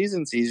regular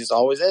seasons. He just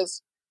always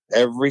is.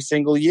 Every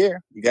single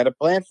year, you got to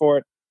plan for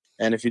it.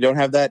 And if you don't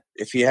have that,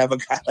 if you have a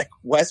guy like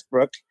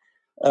Westbrook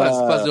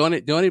Plus,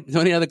 the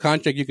only other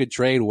contract you could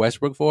trade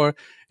Westbrook for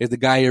is the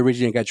guy he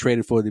originally got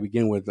traded for to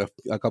begin with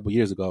a couple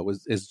years ago.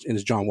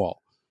 Is John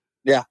Wall.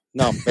 Yeah,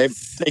 no, maybe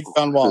take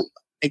John Wall.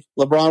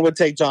 LeBron would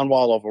take John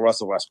Wall over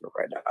Russell Westbrook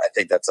right now. I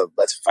think that's a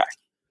fact.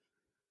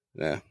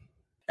 Yeah.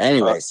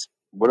 Anyways,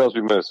 what else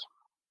we missed?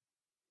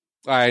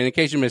 All right, in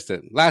case you missed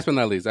it, last but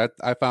not least,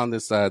 I found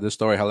this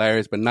story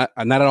hilarious, but not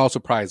at all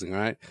surprising. All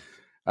right,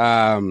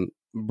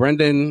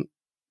 Brendan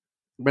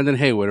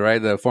Haywood, right,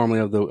 the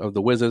formerly of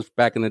the Wizards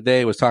back in the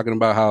day, was talking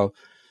about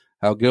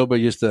how Gilbert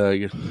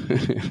Gilbert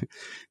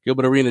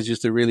Arenas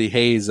used to really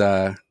haze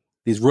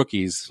these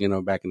rookies,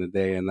 back in the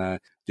day. And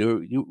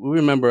do you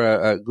remember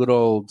a good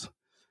old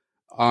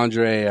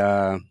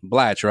Andre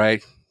Blatch,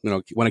 right?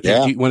 One of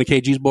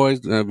KG's boys.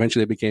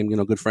 Eventually, they became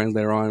good friends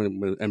later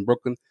on in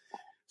Brooklyn.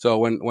 So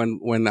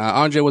when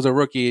Andre was a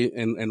rookie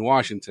in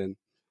Washington,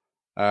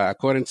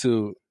 according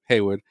to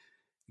Haywood,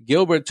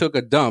 Gilbert took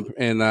a dump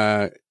in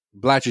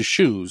Blatch's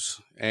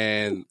shoes,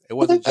 and it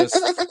wasn't just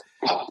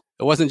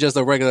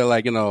a regular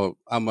I'm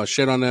gonna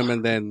shit on them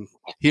and then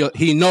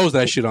he knows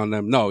that shit on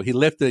them. No, he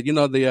lifted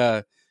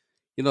the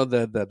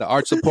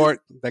arch support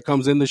that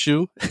comes in the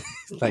shoe,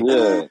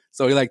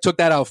 So he took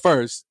that out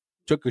first,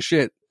 took a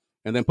shit,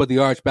 and then put the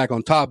arch back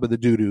on top of the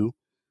doo doo.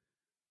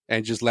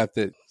 And just left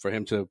it for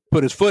him to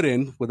put his foot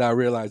in without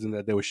realizing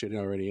that there was shit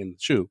already in the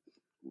shoe.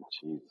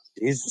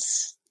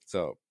 Jesus.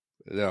 So,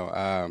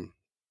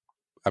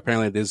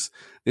 apparently this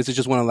is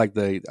just one of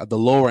the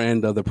lower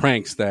end of the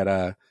pranks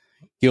that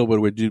Gilbert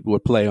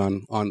would play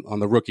on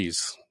the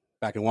rookies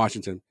back in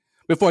Washington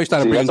before he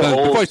started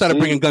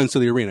bringing guns to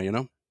the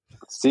arena.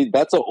 See,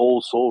 that's an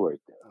old soul right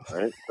there,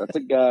 right? That's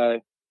a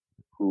guy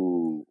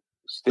who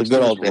sticks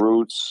to his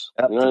roots.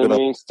 You know what I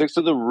mean? Sticks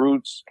to the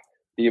roots.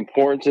 The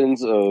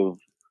importance of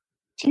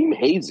team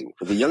hazing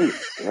for the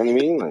youngest. You know what I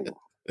mean?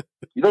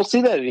 You don't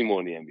see that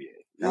anymore in the NBA.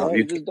 No,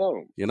 you just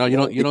don't. You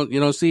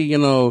don't see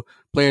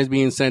players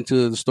being sent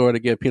to the store to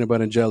get peanut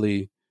butter and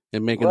jelly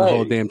and making the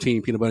whole damn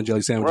team peanut butter and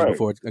jelly sandwiches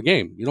before a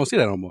game. You don't see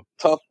that no more.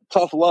 Tough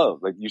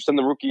love. You send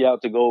the rookie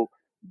out to go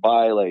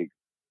buy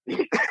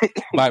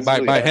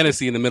buy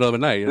Hennessy in the middle of the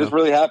night. This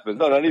really happens.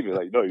 No, not even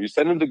you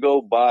send him to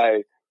go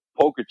buy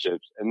poker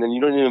chips and then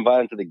you don't even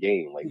invite him to the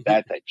game.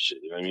 That type of shit.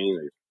 You know what I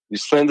mean? You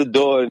slam the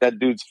door in that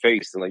dude's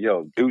face and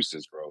yo,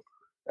 deuces, bro.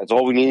 That's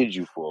all we needed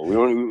you for.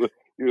 You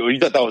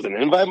thought that was an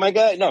invite, my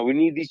guy? No, we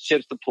need these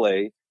chips to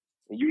play.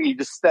 And you need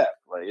to step.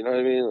 You know what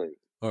I mean?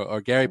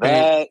 Or Gary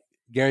Payne.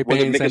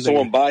 Whether making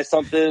someone buy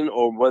something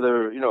or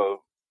whether,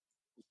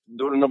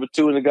 doing a number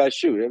two in the guy's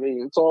shoe. I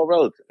mean, it's all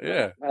relative.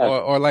 Yeah.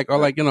 Or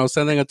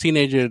sending a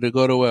teenager to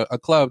go to a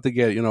club to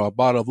get, a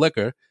bottle of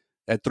liquor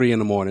at 3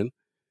 a.m.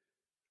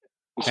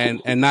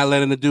 and not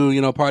letting the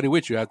dude, party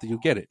with you after you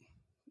get it.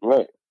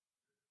 Right.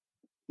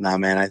 Nah,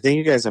 man, I think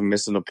you guys are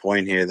missing the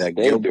point here that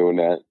they're doing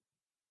that.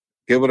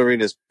 Gilbert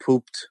Arenas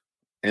pooped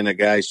in a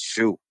guy's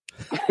shoe.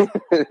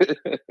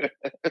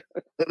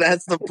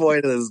 That's the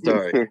point of the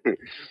story.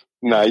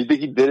 Nah, you think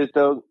he did it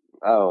though?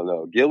 I don't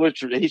know. Gilbert,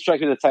 he's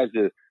striking the type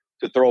to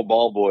throw a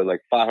ball boy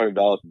 $500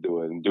 to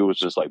do it, and dude was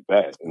just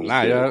bad.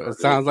 Nah, it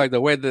sounds like the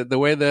way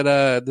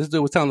that this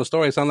dude was telling the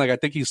story. It sounds like I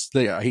think he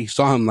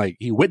saw him,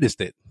 he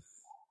witnessed it.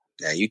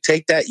 Yeah, you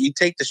take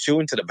the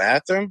shoe into the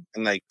bathroom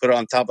and put it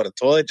on top of the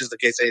toilet just in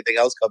case anything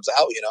else comes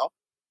out,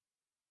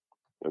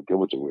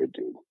 Gilbert's a weird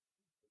dude.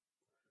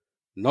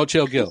 No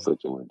chill Gil.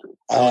 Such a weird dude.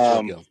 No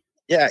chill Gil.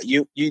 Yeah,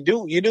 you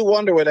do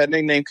wonder where that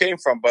nickname came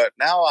from, but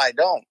now I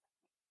don't.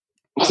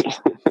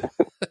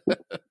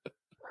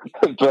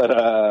 But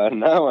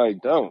now I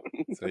don't.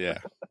 So yeah.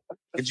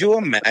 Could you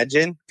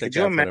imagine?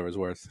 Whatever it's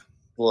worth.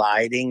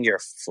 Sliding your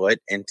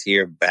foot into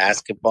your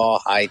basketball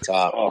high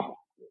top. Oh.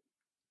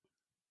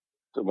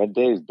 Dude, my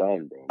day's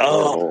done, bro.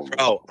 Oh,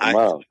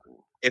 bro.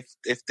 If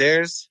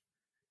there's...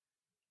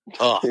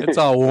 Oh. It's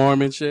all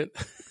warm and shit.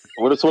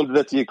 What if someone did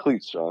that to your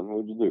cleats, Sean? What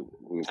would you do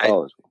in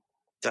college?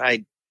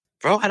 I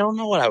don't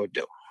know what I would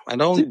do.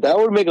 See, that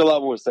would make a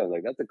lot more sense.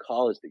 That's a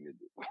college thing to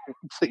do.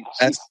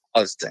 That's a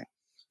college thing.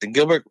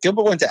 Gilbert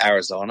went to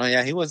Arizona.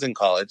 Yeah, he was in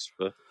college.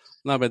 But...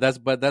 No, but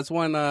that's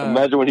one...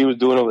 Imagine what he was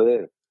doing over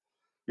there.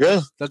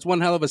 Yeah. That's one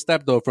hell of a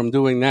step, though, from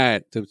doing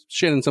that to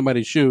shit in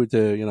somebody's shoe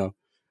to,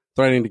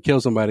 threatening to kill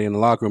somebody in the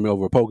locker room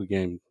over a poker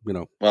game,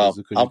 Well,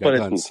 I'll put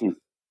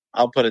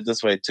it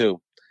this way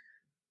too.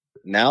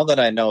 Now that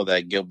I know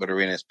that Gilbert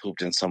Arenas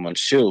pooped in someone's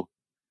shoe,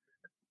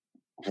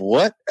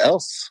 what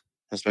else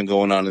has been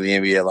going on in the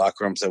NBA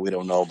locker rooms that we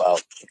don't know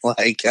about?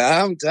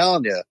 I'm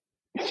telling you,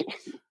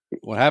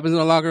 what happens in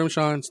the locker room,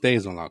 Sean,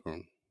 stays in the locker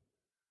room.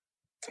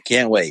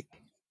 Can't wait.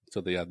 So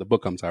the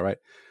book comes out, right?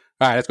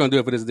 All right, that's going to do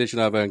it for this edition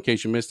of In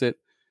Case You Missed It.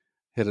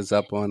 Hit us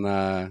up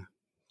on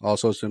all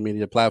social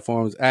media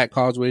platforms at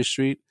Causeway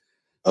Street.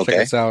 Okay.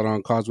 Check us out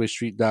on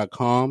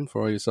causewaystreet.com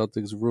for all your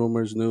Celtics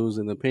rumors, news,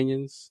 and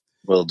opinions.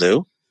 Will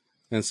do.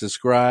 And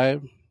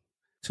subscribe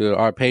to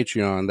our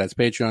Patreon. That's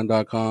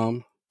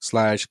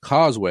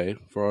patreon.com/Causeway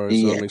for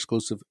some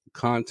exclusive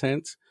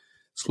content,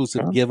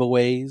 exclusive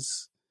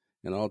giveaways,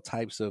 and all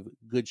types of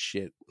good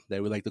shit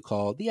that we like to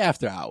call the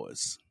after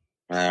hours.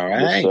 All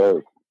right. Yes,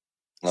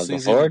 Looking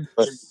forward.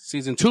 But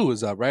Season 2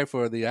 is up, right,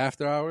 for the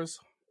After Hours?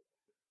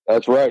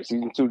 That's right.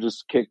 Season 2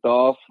 just kicked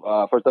off.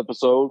 First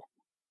episode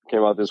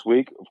came out this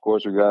week. Of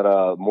course, we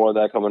got more of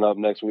that coming up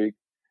next week.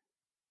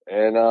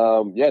 And,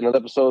 another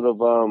episode of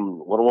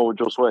One-on-One with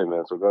Joe Sway,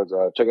 man. So, guys,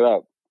 check it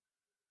out.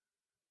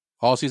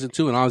 All Season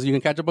 2, and honestly, you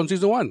can catch up on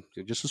Season 1.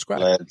 Just subscribe.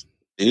 let's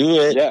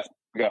do it. Yeah,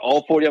 we got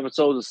all 40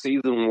 episodes of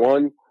Season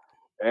 1.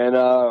 And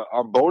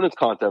our bonus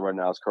content right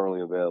now is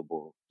currently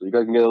available. So you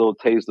guys can get a little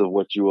taste of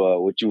what you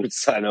would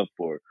sign up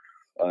for.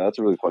 That's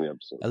a really funny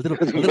episode. A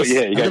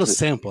little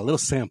sample.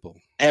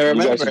 And You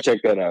remember, guys should check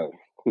that out.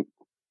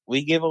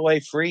 we give away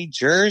free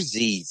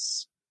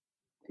jerseys.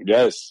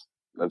 Yes,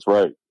 that's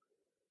right.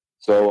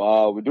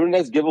 So we're doing the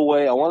next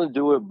giveaway. I want to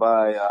do it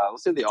by,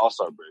 let's say, the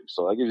All-Star break.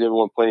 So that gives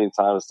everyone plenty of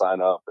time to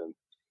sign up. And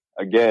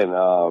again,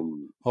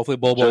 hopefully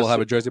Bol Bol will have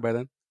a jersey by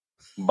then.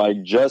 by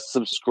just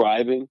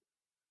subscribing,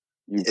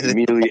 you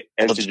immediately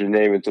entered your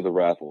name into the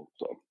raffle.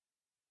 So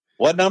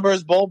What number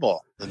is Bol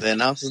Bol? Did they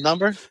announce his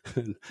number?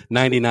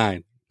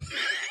 99.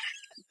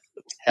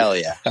 Hell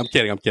yeah. I'm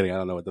kidding. I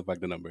don't know what the fuck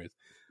the number is.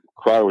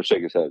 Crowder would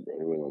shake his head, bro.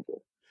 He wouldn't like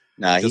that.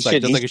 Nah, Just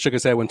like he shook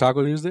his head when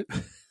Taco used it.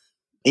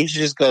 he should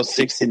just go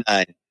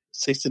 69.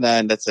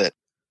 69, that's it.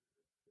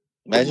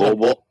 Imagine Bol a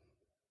Bol.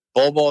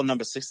 Bol Bol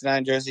number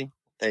 69 jersey.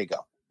 There you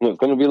go. No, it's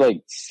going to be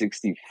like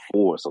 64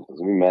 or something. It's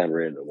going to be mad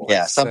random.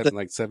 Yeah, something.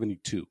 Like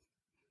 72.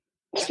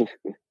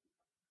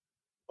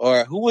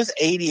 Or who was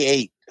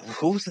 88?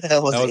 Who the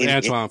hell was That was 88?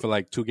 Antoine for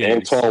like 2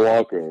 games. Antoine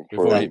Walker.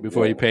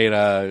 Before he paid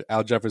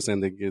Al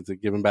Jefferson to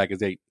give him back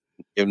his 8.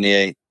 Give him the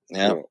 8.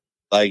 Yeah,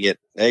 like it.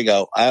 There you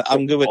go.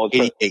 I'm good with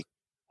 88.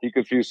 He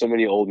confused so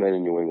many old men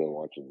in New England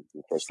watching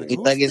the first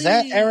game. Like, is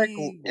that Eric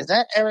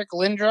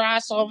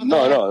Lindros over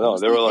there? No.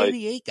 They were like,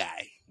 88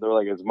 guy. they were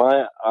like, is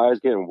my eyes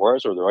getting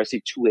worse, or do I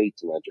see 2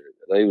 8s in that jersey?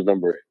 I thought he was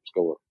number 8. What's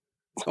going on?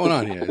 What's going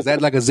on here? Is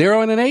that like a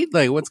 0 and an 8?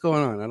 Like, what's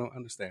going on? I don't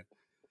understand.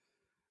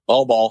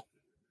 Bol Bol.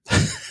 All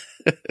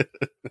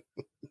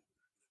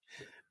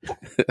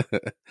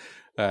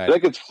I right.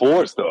 think it's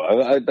forced,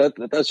 though.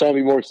 That shall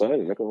be more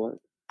exciting. Not gonna lie.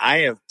 I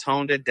have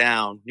toned it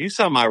down. You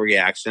saw my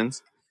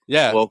reactions.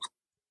 Yeah. Well,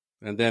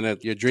 And then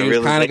your dreams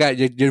kind of got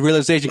your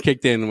realization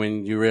kicked in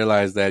when you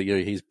realized that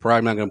he's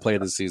probably not going to play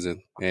this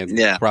season, and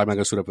probably not going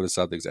to suit up for the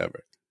Celtics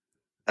ever.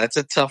 that's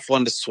a tough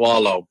one to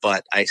swallow,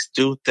 but I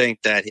still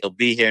think that he'll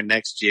be here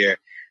next year.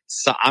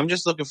 So I'm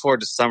just looking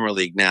forward to Summer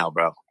League now,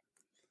 bro.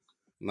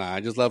 Nah,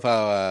 I just love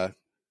how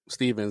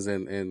Stevens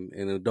and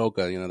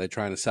Udoka, they're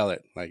trying to sell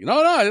it. Like,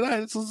 no,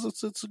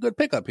 it's a good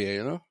pickup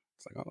here.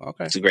 It's like, oh,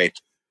 okay, It's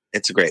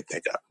a great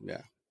pickup.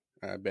 yeah,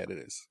 I bet it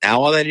is.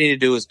 Now all they need to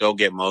do is go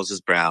get Moses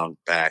Brown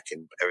back,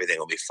 and everything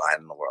will be fine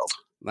in the world.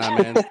 Nah,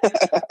 man.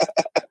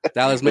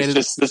 Dallas made it.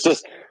 Let's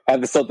just have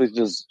the Celtics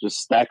just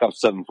stack up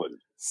 7-footers.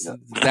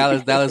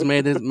 Dallas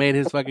made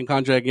his fucking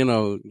contract,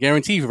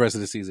 guaranteed for the rest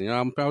of the season.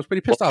 I was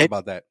pretty pissed off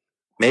about that.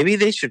 Maybe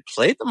they should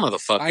play the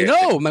motherfucker. I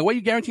know. I'm like, what are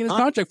you guaranteeing his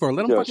contract for?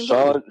 Let him fucking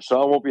go.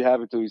 Sean won't be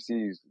happy until he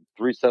sees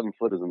 3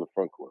 7-footers in the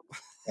front court.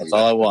 That's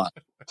all I want.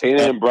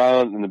 Tatum and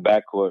Brown in the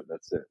back court.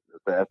 That's it.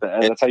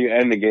 That's how you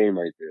end the game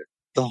right there.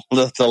 The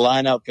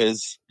lineup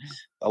is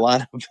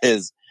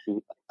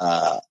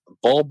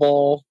Bol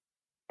Bol,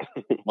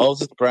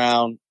 Moses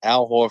Brown,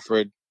 Al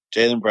Horford,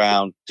 Jaylen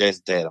Brown,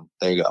 Jayson Tatum.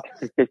 There you go.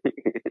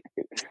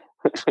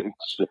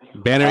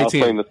 Banner I'll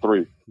 18. playing the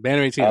 3.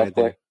 Banner 18 right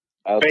there.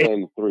 I was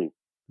playing the 3.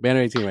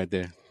 Banner 18 right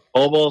there.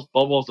 Bol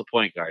Bol's the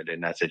point guard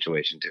in that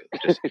situation too.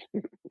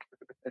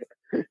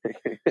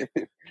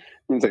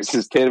 It's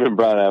just Tatum and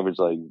Brown average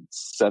like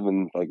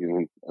 7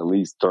 at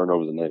least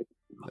turnovers a night.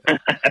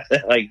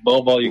 Like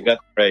Bol Bol, you got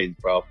the praise,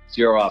 bro. It's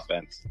your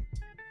offense.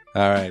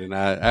 All right, and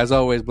as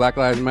always, Black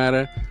Lives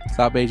Matter.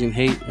 Stop Asian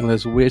hate, and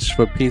let's wish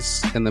for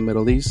peace in the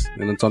Middle East.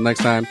 And until next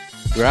time,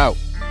 we're out.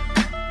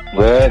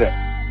 Later.